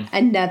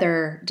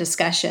another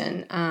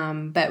discussion.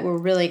 But we're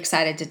really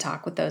excited to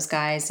talk with those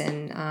guys.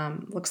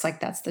 And looks like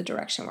that's the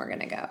direction we're going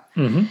to go.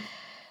 Mm-hmm.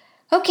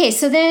 Okay,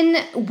 so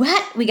then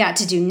what we got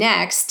to do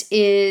next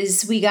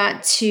is we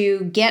got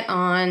to get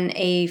on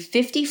a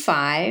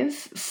 55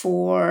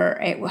 for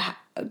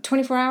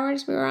 24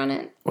 hours we were on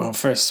it. Well,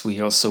 first we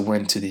also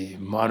went to the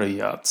motor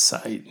yacht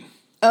site.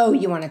 Oh,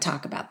 you want to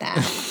talk about that?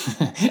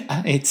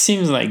 It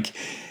seems like,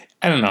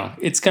 I don't know,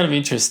 it's kind of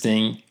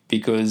interesting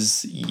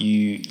because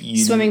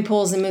you swimming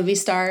pools and movie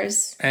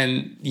stars.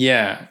 And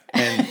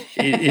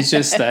it's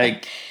just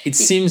like, it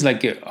seems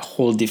like a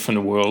whole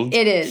different world.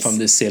 It is. From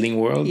the sailing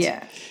world.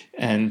 Yeah.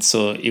 And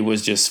so it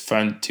was just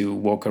fun to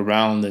walk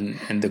around,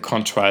 and the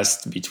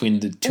contrast between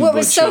the two. What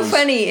was so shows.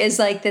 funny is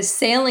like the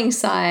sailing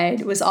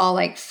side was all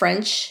like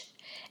French,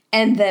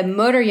 and the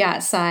motor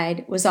yacht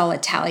side was all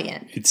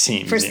Italian. It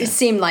seemed. It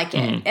seemed like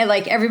it. And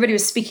like everybody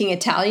was speaking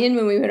Italian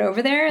when we went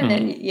over there, and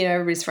then,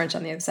 everybody's French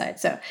on the other side.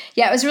 So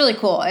yeah, it was really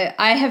cool.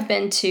 I have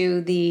been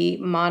to the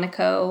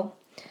Monaco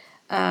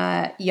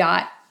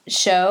yacht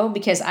show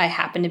because I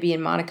happened to be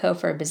in Monaco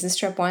for a business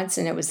trip once,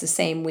 and it was the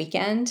same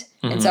weekend.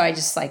 And so I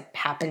just like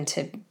happened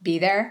to be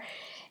there.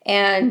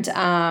 And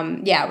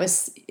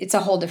it's a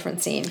whole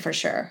different scene for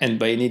sure. And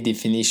by any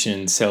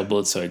definition,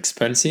 sailboats are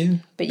expensive.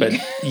 But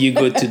you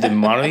go to the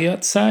motor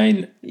yacht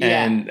side,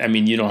 and I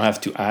mean, you don't have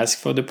to ask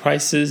for the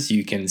prices.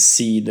 You can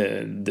see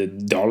the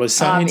dollar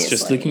signs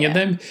just looking at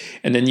them,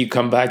 and then you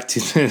come back to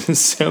the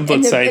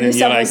sailboat side, and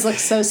you're like, look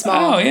so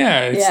small. Oh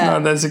yeah, it's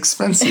not as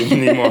expensive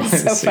anymore.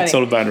 It's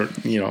all about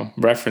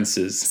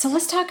references. So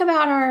let's talk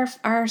about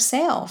our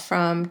sail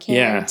from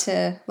Cannes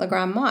to Le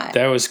Grand Mot.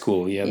 That was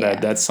cool.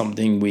 That's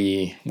something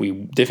we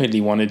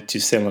definitely wanted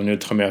to sail on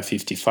Outremer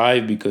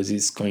 55 because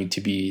it's going to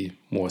be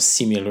more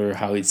similar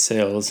how it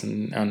sails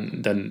and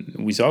than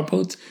with our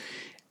boat,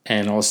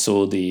 and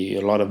also a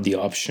lot of the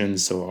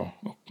options are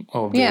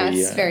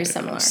very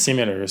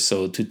similar.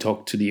 So to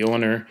talk to the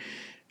owner,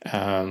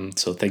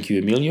 so thank you,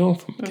 Emilio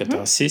from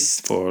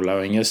Catharsis, for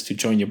allowing us to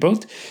join your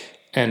boat,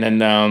 and then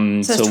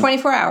so it's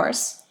 24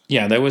 hours.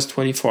 Yeah, that was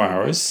 24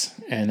 hours,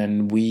 and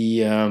then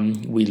we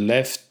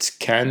left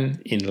Cannes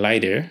in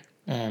light air.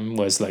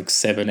 Was like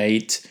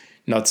 7-8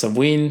 knots of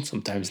wind,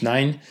 sometimes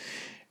 9.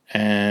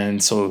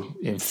 And so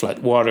in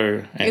flat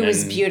water. And it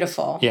was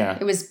beautiful. Yeah.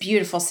 It was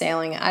beautiful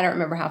sailing. I don't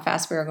remember how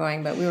fast we were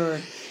going, but we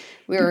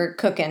were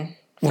cooking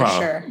for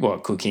sure. Well,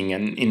 cooking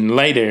and in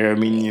light air, I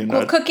mean,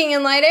 cooking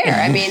in light air.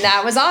 I mean,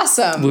 that was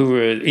awesome. We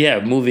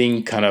were,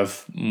 moving kind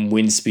of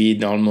wind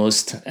speed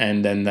almost.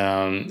 And then,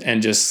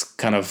 and just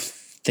kind of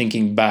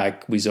thinking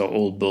back with our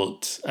old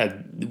boat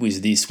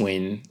with this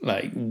wind,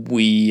 like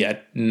we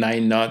at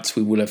 9 knots,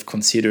 we would have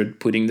considered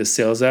putting the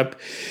sails up,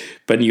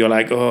 but you're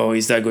like, oh,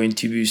 is that going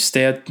to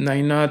stay at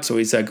 9 knots or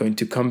is that going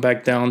to come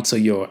back down? So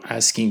you're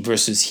asking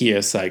versus here,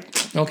 it's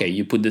like, okay,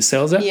 you put the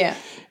sails up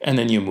and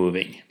then you're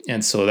moving.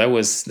 And so that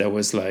was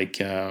like,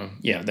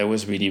 that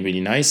was really,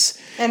 really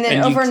nice. And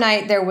then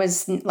overnight there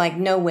was like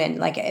no wind,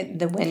 like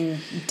the wind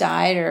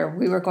died or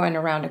we were going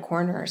around a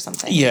corner or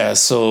something. Yeah.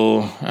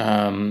 So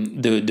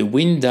the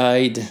wind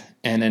died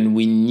and then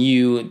we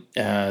knew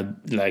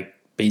like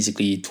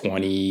basically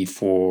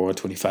 24,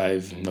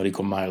 25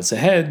 nautical miles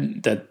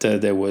ahead that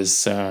there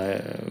was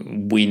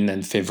wind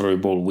and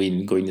favorable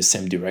wind going the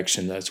same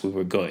direction as we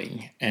were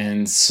going.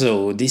 And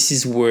so this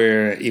is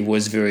where it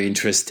was very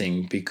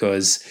interesting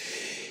because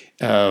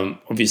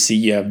obviously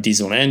you have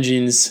diesel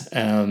engines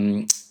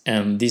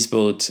and this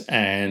boat,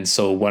 and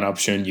so one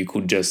option you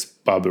could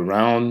just bob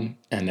around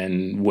and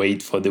then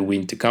wait for the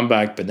wind to come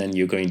back, but then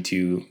you're going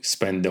to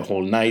spend the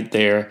whole night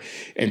there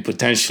and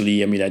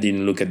potentially, I mean, I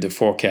didn't look at the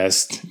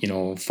forecast,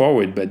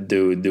 forward, but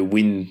the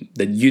wind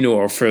that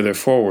are further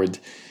forward,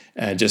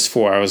 just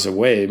 4 hours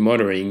away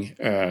motoring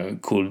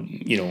could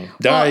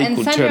die,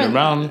 could turn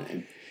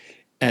around,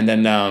 and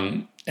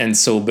then and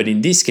so, but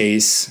in this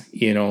case,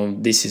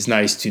 this is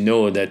nice to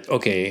know that,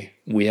 okay,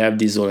 we have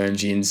diesel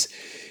engines.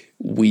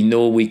 We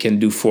know we can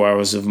do 4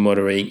 hours of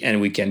motoring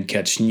and we can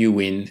catch new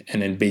wind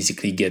and then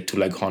basically get to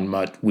like Grand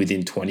Mot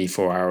within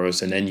 24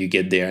 hours. And then you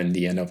get there in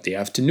the end of the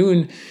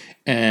afternoon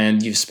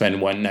and you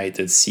spend one night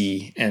at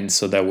sea. And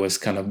so that was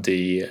kind of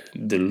the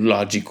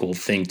logical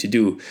thing to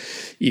do.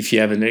 If you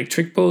have an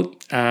electric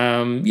boat,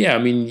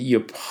 you're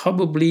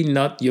probably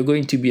you're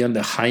going to be on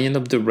the high end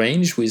of the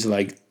range with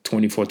like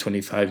 24,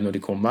 25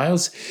 nautical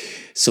miles.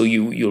 So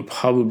you'll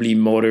probably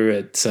motor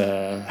at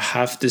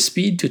half the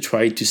speed to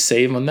try to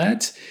save on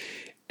that.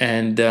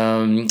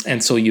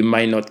 And so you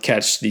might not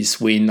catch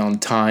this wind on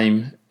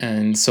time.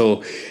 And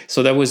so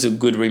that was a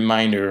good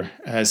reminder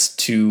as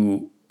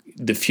to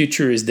the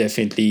future is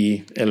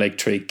definitely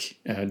electric,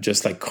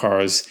 just like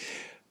cars.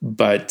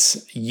 But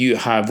you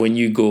have, when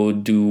you go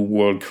do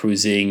world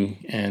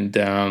cruising, and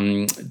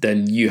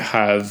then you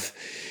have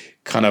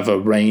kind of a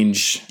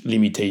range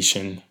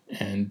limitation,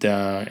 and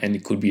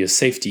it could be a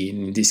safety.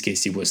 In this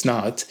case, it was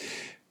not.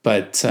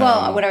 But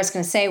what I was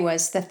going to say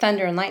was the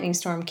thunder and lightning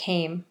storm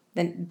came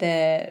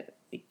the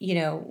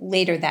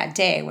later that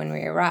day when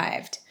we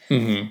arrived.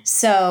 Mm-hmm.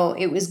 So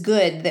it was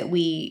good that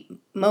we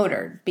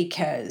motored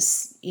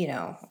because,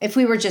 if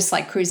we were just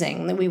like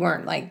cruising, we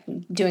weren't like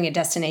doing a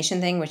destination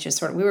thing, which is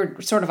we were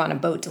sort of on a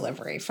boat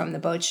delivery from the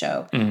boat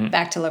show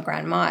back to Le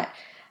Grand Mot.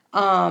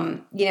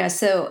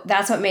 So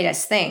that's what made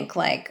us think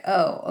like,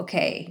 oh,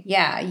 okay,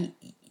 yeah,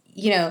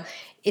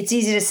 it's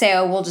easy to say,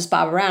 oh, we'll just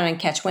bob around and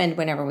catch wind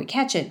whenever we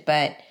catch it.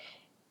 But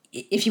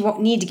if you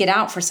need to get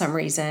out for some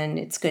reason,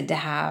 it's good to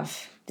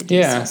have the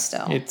diesel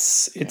still.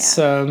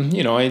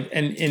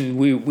 And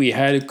we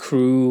had a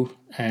crew,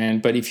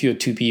 but if you're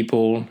two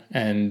people,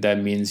 and that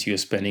means you're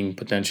spending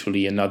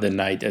potentially another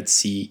night at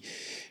sea,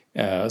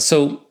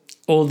 So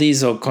all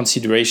these are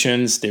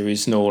considerations. There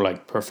is no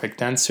like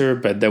perfect answer,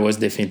 but that was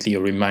definitely a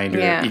reminder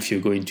if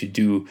you're going to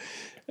do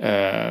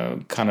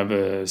kind of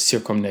a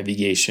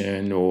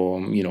circumnavigation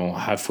or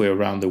halfway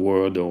around the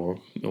world or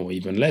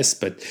even less,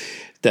 but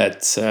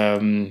that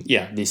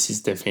this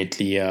is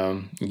definitely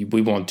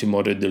we want to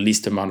motor the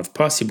least amount of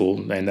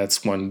possible, and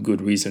that's one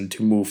good reason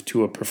to move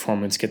to a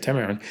performance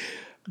catamaran.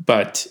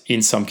 But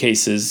in some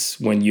cases,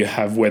 when you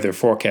have weather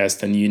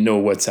forecast and you know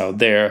what's out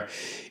there,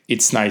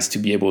 it's nice to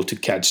be able to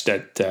catch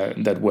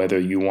that weather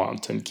you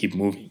want and keep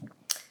moving.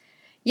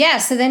 Yeah,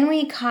 so then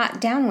we caught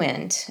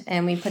downwind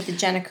and we put the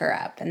Gennaker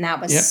up, and that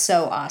was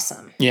so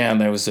awesome. Yeah,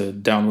 that was a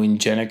downwind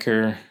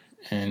Gennaker,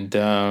 and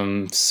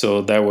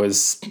so that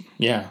was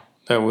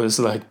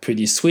like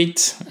pretty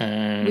sweet.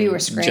 We were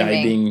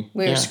screaming.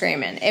 We were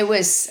screaming. It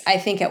was, I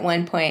think at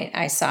one point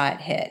I saw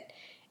it hit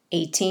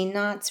 18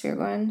 knots. We were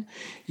going.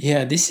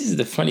 Yeah, this is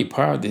the funny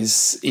part.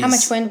 How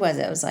much wind was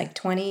it? It was like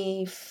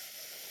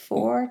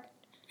 24?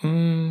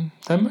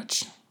 That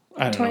much?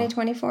 I don't 20, know.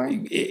 24?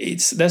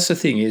 That's the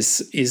thing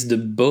is the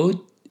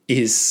boat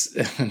is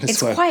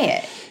it's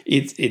quiet.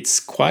 It's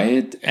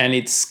quiet and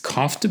it's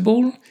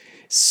comfortable.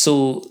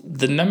 So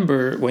the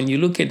number, when you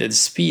look at the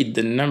speed,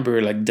 the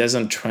number like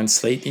doesn't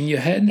translate in your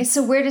head. It's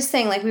the weirdest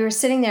thing. Like we were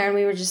sitting there and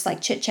we were just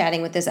like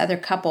chit-chatting with this other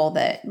couple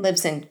that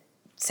lives in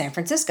San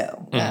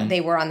Francisco.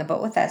 They were on the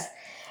boat with us.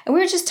 And we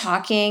were just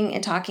talking,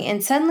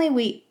 and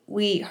suddenly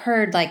we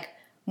heard like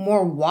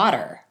more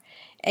water,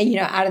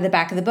 out of the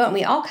back of the boat. And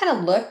we all kind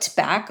of looked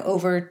back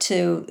over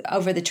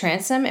the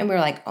transom, and we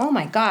were like, oh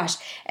my gosh.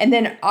 And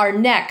then our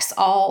necks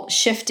all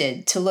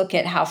shifted to look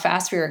at how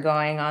fast we were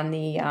going on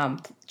the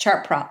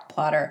chart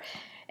plotter.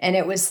 And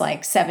it was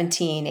like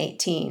 17,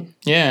 18.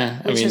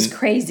 Yeah. Which was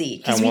crazy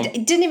because we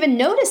didn't even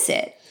notice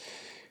it.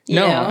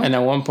 No, and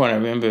at one point I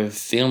remember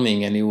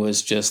filming, and it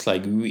was just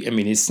like,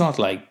 it's not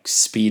like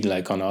speed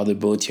like on other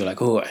boats. You're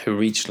like, oh, I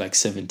reached like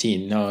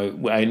 17. No,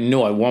 I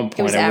know at one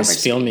point I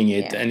was filming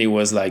it, and it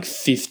was like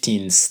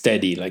 15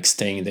 steady, like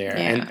staying there,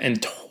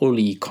 and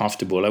totally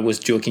comfortable. I was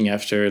joking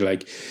after,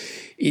 like,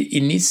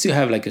 it needs to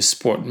have like a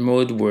sport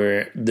mode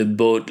where the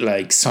boat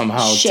like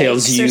somehow shakes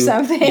tells you, or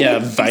something.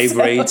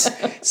 vibrates.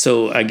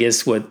 So I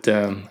guess what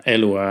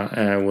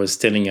Elua was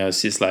telling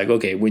us is like,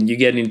 okay, when you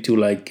get into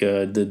like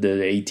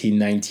the 18,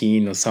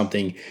 19 or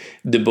something,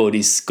 the boat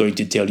is going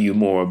to tell you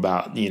more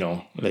about,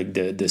 like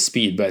the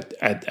speed. But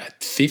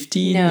at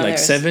 15,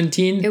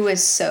 17. It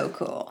was so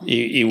cool.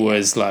 It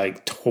was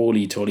like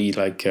totally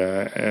like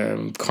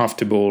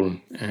comfortable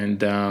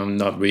and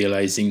not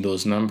realizing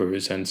those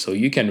numbers. And so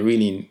you can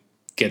really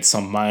get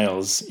some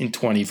miles in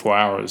 24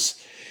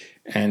 hours.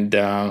 And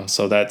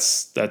so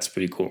that's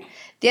pretty cool.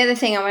 The other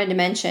thing I wanted to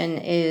mention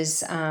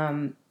is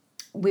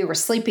we were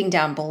sleeping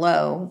down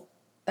below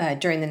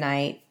during the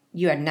night.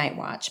 You had night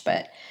watch,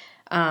 but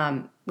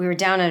we were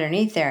down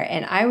underneath there,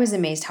 and I was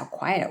amazed how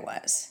quiet it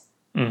was.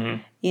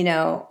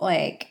 Mm-hmm.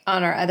 Like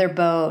on our other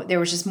boat, there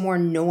was just more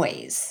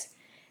noise.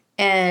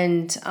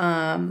 And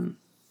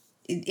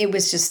it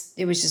was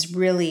just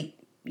really,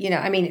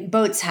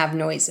 boats have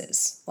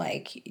noises,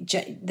 like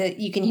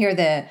you can hear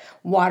the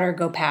water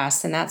go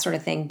past and that sort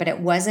of thing, but it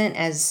wasn't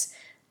as,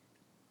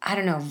 I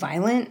don't know,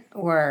 violent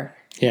or.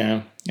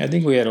 Yeah, I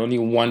think we had only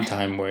one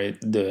time where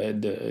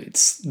it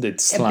slammed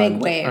a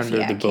big wave, under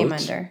the boat, came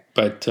under.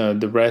 But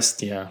the rest,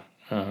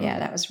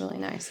 that was really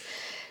nice.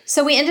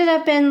 So we ended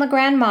up in La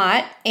Grande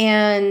Motte,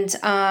 and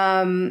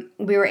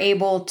we were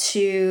able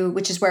to,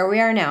 which is where we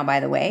are now, by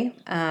the way.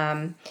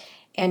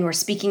 And we're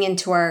speaking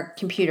into our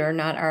computer,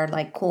 not our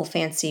like cool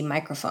fancy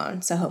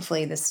microphone. So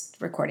hopefully this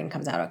recording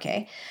comes out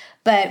okay.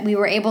 But we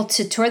were able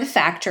to tour the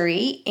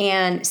factory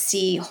and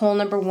see hole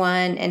number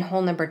 1 and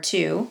hole number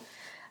 2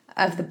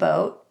 of the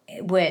boat,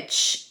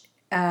 which...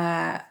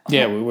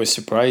 we were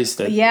surprised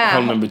that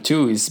hole number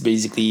 2 is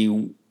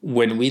basically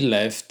when we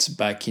left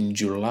back in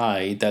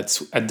July.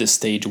 That's at the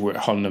stage where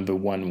hole number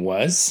 1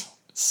 was.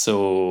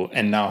 So,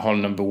 and now hole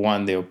number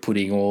 1, they're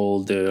putting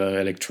all the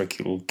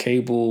electrical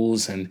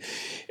cables and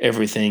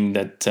everything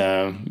that,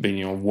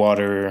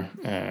 water,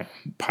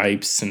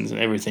 pipes and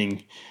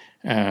everything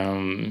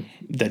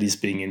that is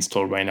being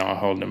installed right now at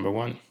hole number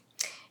 1.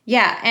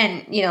 Yeah,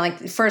 and,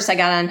 like first I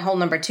got on hole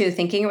number 2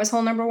 thinking it was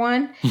hole number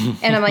 1.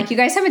 And I'm like, you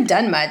guys haven't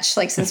done much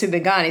like since we've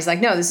been gone. He's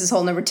like, no, this is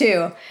hole number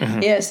 2.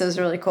 Yeah, so it was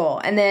really cool.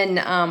 And then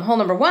hole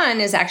number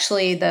 1 is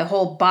actually the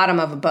whole bottom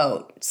of a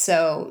boat.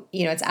 So,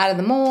 it's out of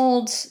the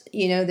mold.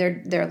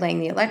 They're laying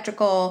the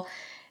electrical.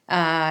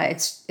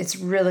 It's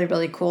really,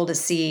 really cool to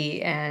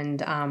see,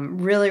 and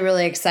really,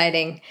 really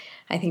exciting.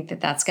 I think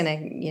that's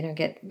going to,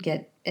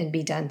 get and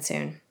be done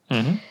soon.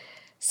 Mm-hmm.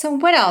 So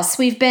what else?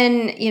 We've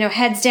been,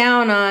 heads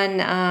down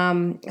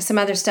on some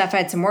other stuff. I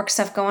had some work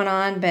stuff going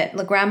on, but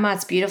La Grande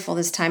Motte's beautiful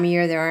this time of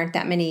year. There aren't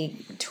that many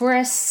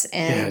tourists.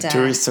 And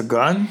tourists are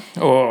gone.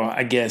 Or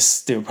I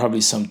guess there are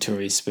probably some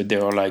tourists, but they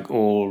are like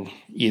all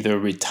either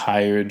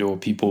retired or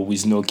people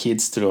with no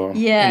kids that are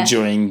Yeah.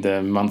 enjoying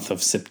the month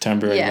of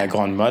September in Yeah. La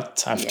Grande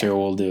Motte after Yeah.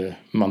 all the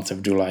month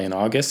of July and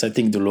August. I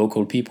think the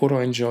local people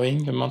are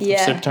enjoying the month of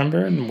Yeah.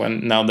 September,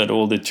 and now that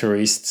all the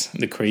tourists,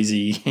 the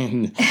crazy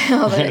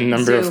All the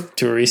number zoo. of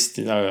tourists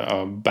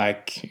are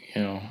back,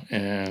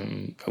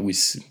 with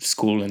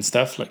school and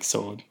stuff, like,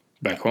 so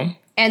back home.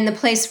 And the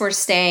place we're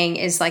staying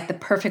is like the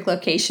perfect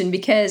location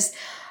because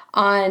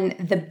on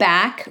the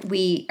back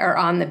we are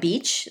on the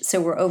beach,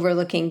 so we're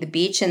overlooking the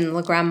beach, and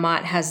La Grande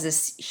Motte has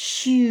this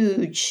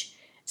huge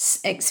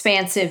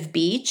expansive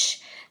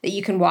beach that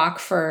you can walk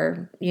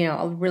for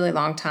a really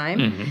long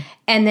time.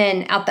 And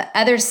then out the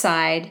other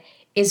side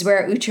is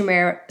where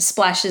Outremer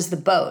splashes the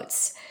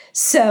boats.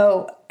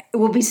 So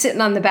we'll be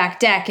sitting on the back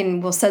deck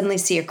and we'll suddenly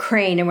see a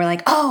crane and we're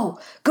like, oh,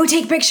 go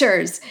take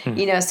pictures,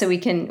 so we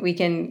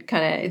can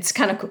kind of, it's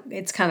kind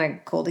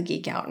of cool to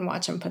geek out and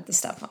watch them put the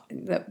stuff on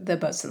the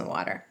boats in the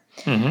water.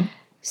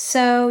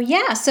 So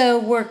yeah, so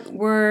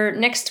we're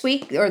next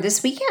week, or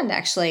this weekend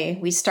actually,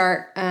 we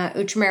start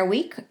Outremer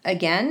Week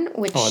again,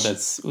 which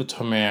that's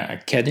Outremer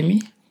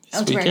Academy.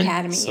 Outremer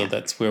Academy, So yeah.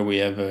 that's where we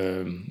have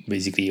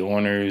basically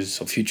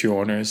owners or future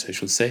owners, I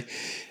should say,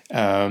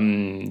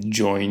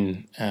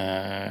 join.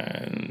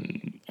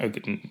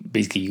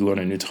 Basically, you go on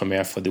an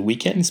Outremer for the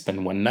weekend,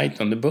 spend one night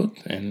on the boat,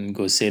 and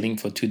go sailing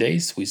for 2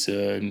 days with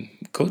a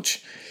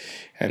coach.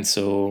 And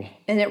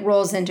it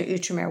rolls into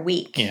Outremer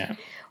Week. Yeah.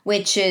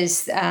 Which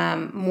is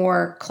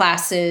more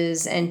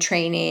classes and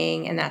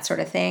training and that sort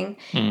of thing.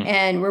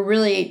 And we're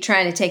really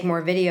trying to take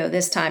more video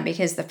this time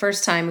because the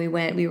first time we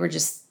went, we were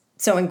just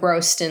so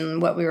engrossed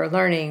in what we were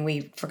learning,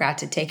 we forgot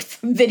to take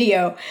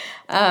video.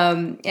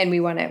 And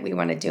we want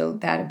to do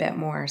that a bit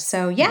more.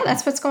 So yeah,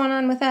 that's what's going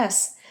on with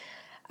us.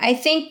 I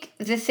think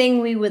the thing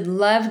we would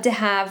love to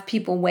have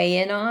people weigh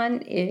in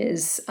on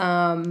is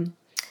not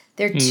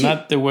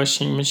the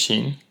washing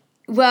machine.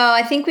 Well,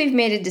 I think we've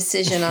made a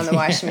decision on the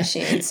washing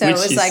machine. So it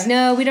was like,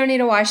 no, we don't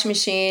need a washing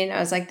machine. I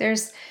was like,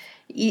 it's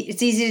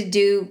easy to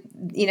do,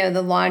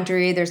 the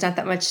laundry. There's not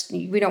that much,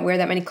 we don't wear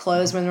that many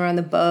clothes when we're on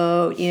the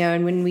boat,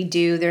 and when we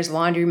do, there's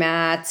laundry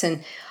mats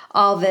and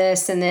all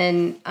this. And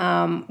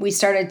then we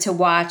started to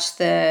watch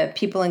the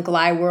people in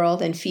Glide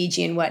World and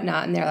Fiji and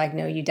whatnot. And they're like,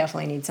 no, you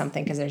definitely need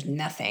something because there's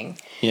nothing.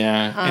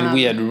 Yeah. And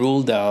we had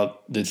ruled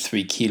out the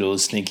 3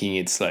 kilos thinking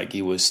it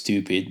was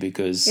stupid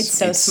because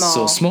it's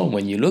so small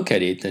when you look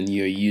at it and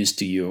you're used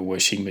to your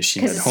washing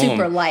machine at home. Because it's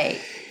super light.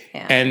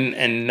 Yeah.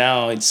 And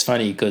now it's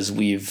funny because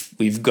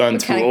we've gone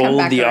through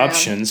all the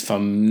options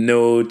from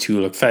no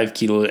to like 5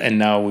 kilo, and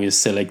now we're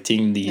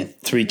selecting the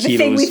 3 kilos. The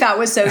thing we thought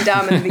was so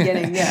dumb in the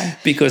beginning, yeah.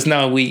 Because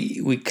now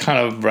we kind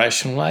of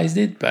rationalized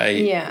it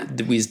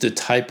with the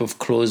type of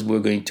clothes we're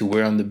going to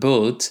wear on the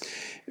boat,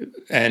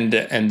 and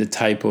the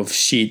type of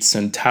sheets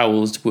and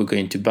towels we're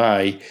going to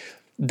buy.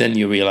 Then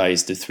you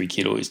realize the 3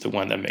 kilo is the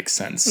one that makes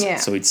sense. Yeah.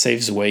 So it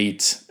saves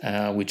weight,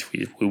 which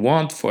we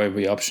want for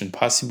every option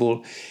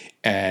possible.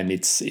 And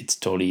it's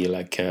totally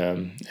like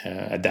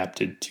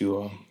adapted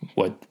to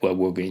what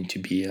we're going to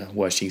be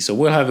washing. So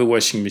we'll have a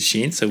washing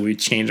machine. So we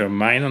change our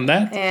mind on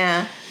that.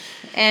 Yeah,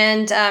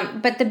 and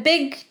but the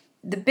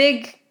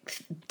big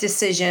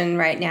decision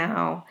right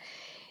now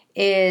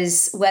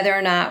is whether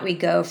or not we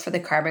go for the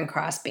carbon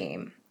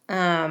crossbeam.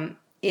 It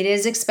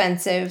is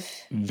expensive.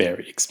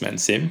 Very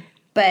expensive.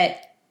 But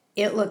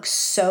it looks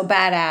so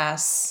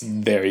badass.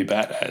 Very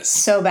badass.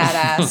 So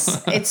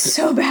badass. It's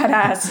so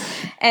badass.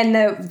 And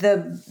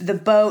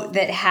the boat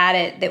that had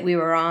it that we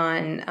were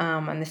on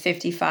the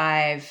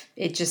 55,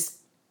 it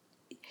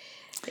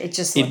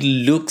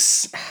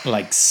looks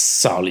like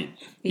solid.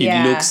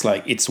 Yeah. It looks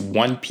like it's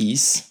one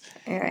piece.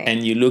 Right.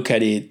 And you look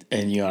at it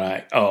and you're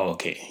like, oh,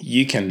 okay,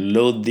 you can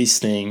load this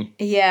thing.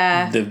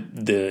 Yeah.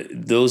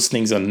 Those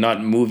things are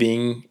not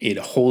moving. It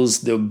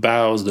holds the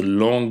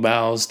long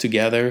bows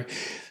together.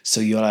 So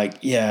you're like,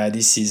 yeah,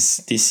 this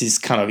is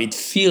kind of, it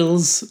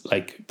feels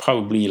like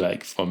probably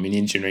like from an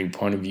engineering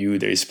point of view,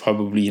 there is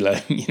probably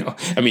like,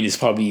 it's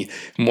probably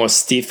more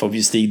stiff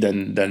obviously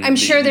than I'm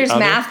sure there's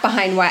math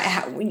behind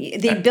how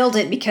they build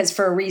it, because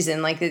for a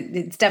reason, like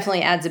it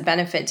definitely adds a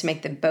benefit to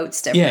make the boat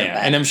stiffer.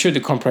 Yeah. And I'm sure the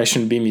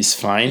compression beam is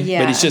fine,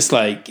 but it's just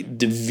like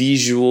the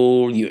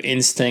visual, your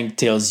instinct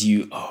tells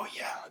you, oh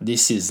yeah,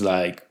 this is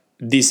like,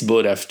 this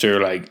boat after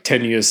like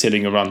 10 years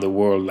sailing around the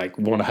world like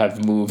won't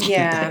have moved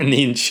an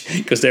inch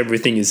because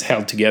everything is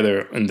held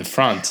together in the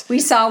front. We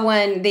saw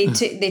one, they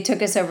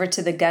took us over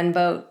to the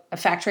gunboat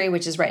factory,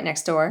 which is right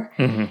next door.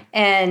 Mm-hmm.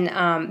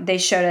 And they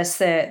showed us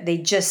that they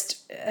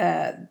just,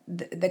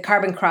 the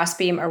carbon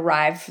crossbeam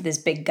arrived for this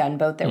big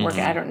gunboat they're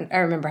working. I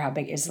remember how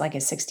big, it's like a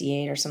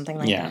 68 or something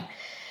like that.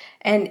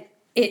 And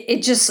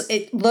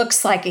it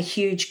looks like a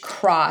huge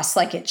cross,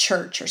 like at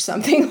church or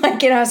something.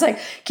 Like, I was like,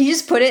 can you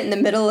just put it in the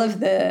middle of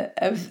they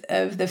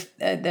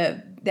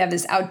have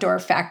this outdoor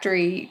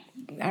factory,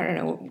 I don't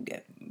know,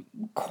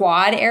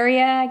 quad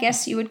area, I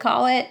guess you would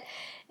call it.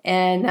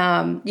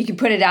 And you could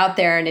put it out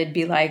there and it'd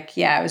be like,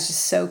 yeah, it was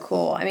just so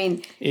cool. I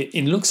mean,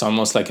 it looks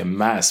almost like a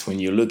mass when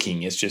you're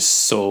looking. It's just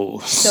so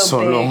big.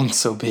 long,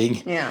 so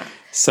big. Yeah.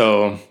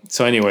 So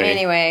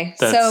anyway.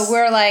 So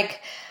we're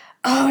like,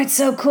 oh, it's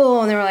so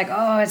cool. And they were like,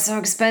 oh, it's so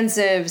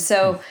expensive.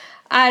 So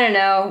I don't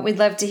know. We'd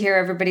love to hear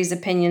everybody's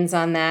opinions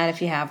on that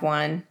if you have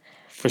one.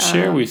 For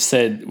sure. We've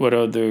said, what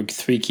are the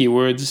 3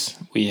 keywords?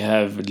 We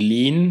have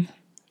lean,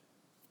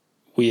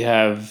 we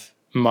have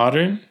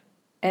modern,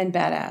 and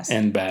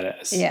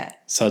badass. Yeah.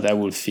 So that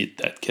will fit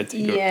that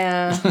category.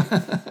 Yeah.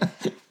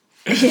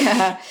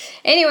 Yeah.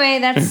 Anyway,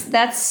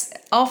 that's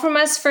all from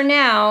us for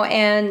now.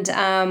 And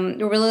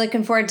we're really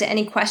looking forward to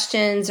any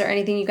questions or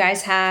anything you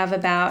guys have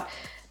about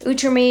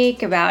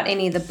Outramik, about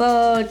any of the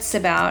boats,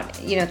 about,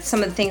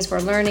 some of the things we're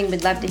learning.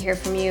 We'd love to hear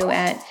from you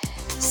at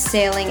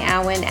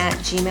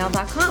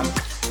sailingalwyn@gmail.com.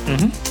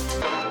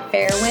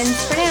 Fair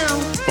winds for now.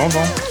 Bon.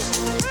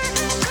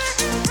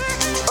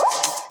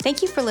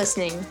 Thank you for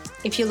listening.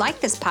 If you like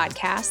this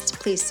podcast,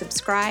 please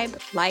subscribe,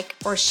 like,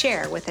 or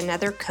share with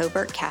another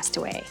covert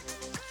castaway.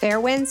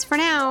 Fair winds for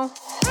now.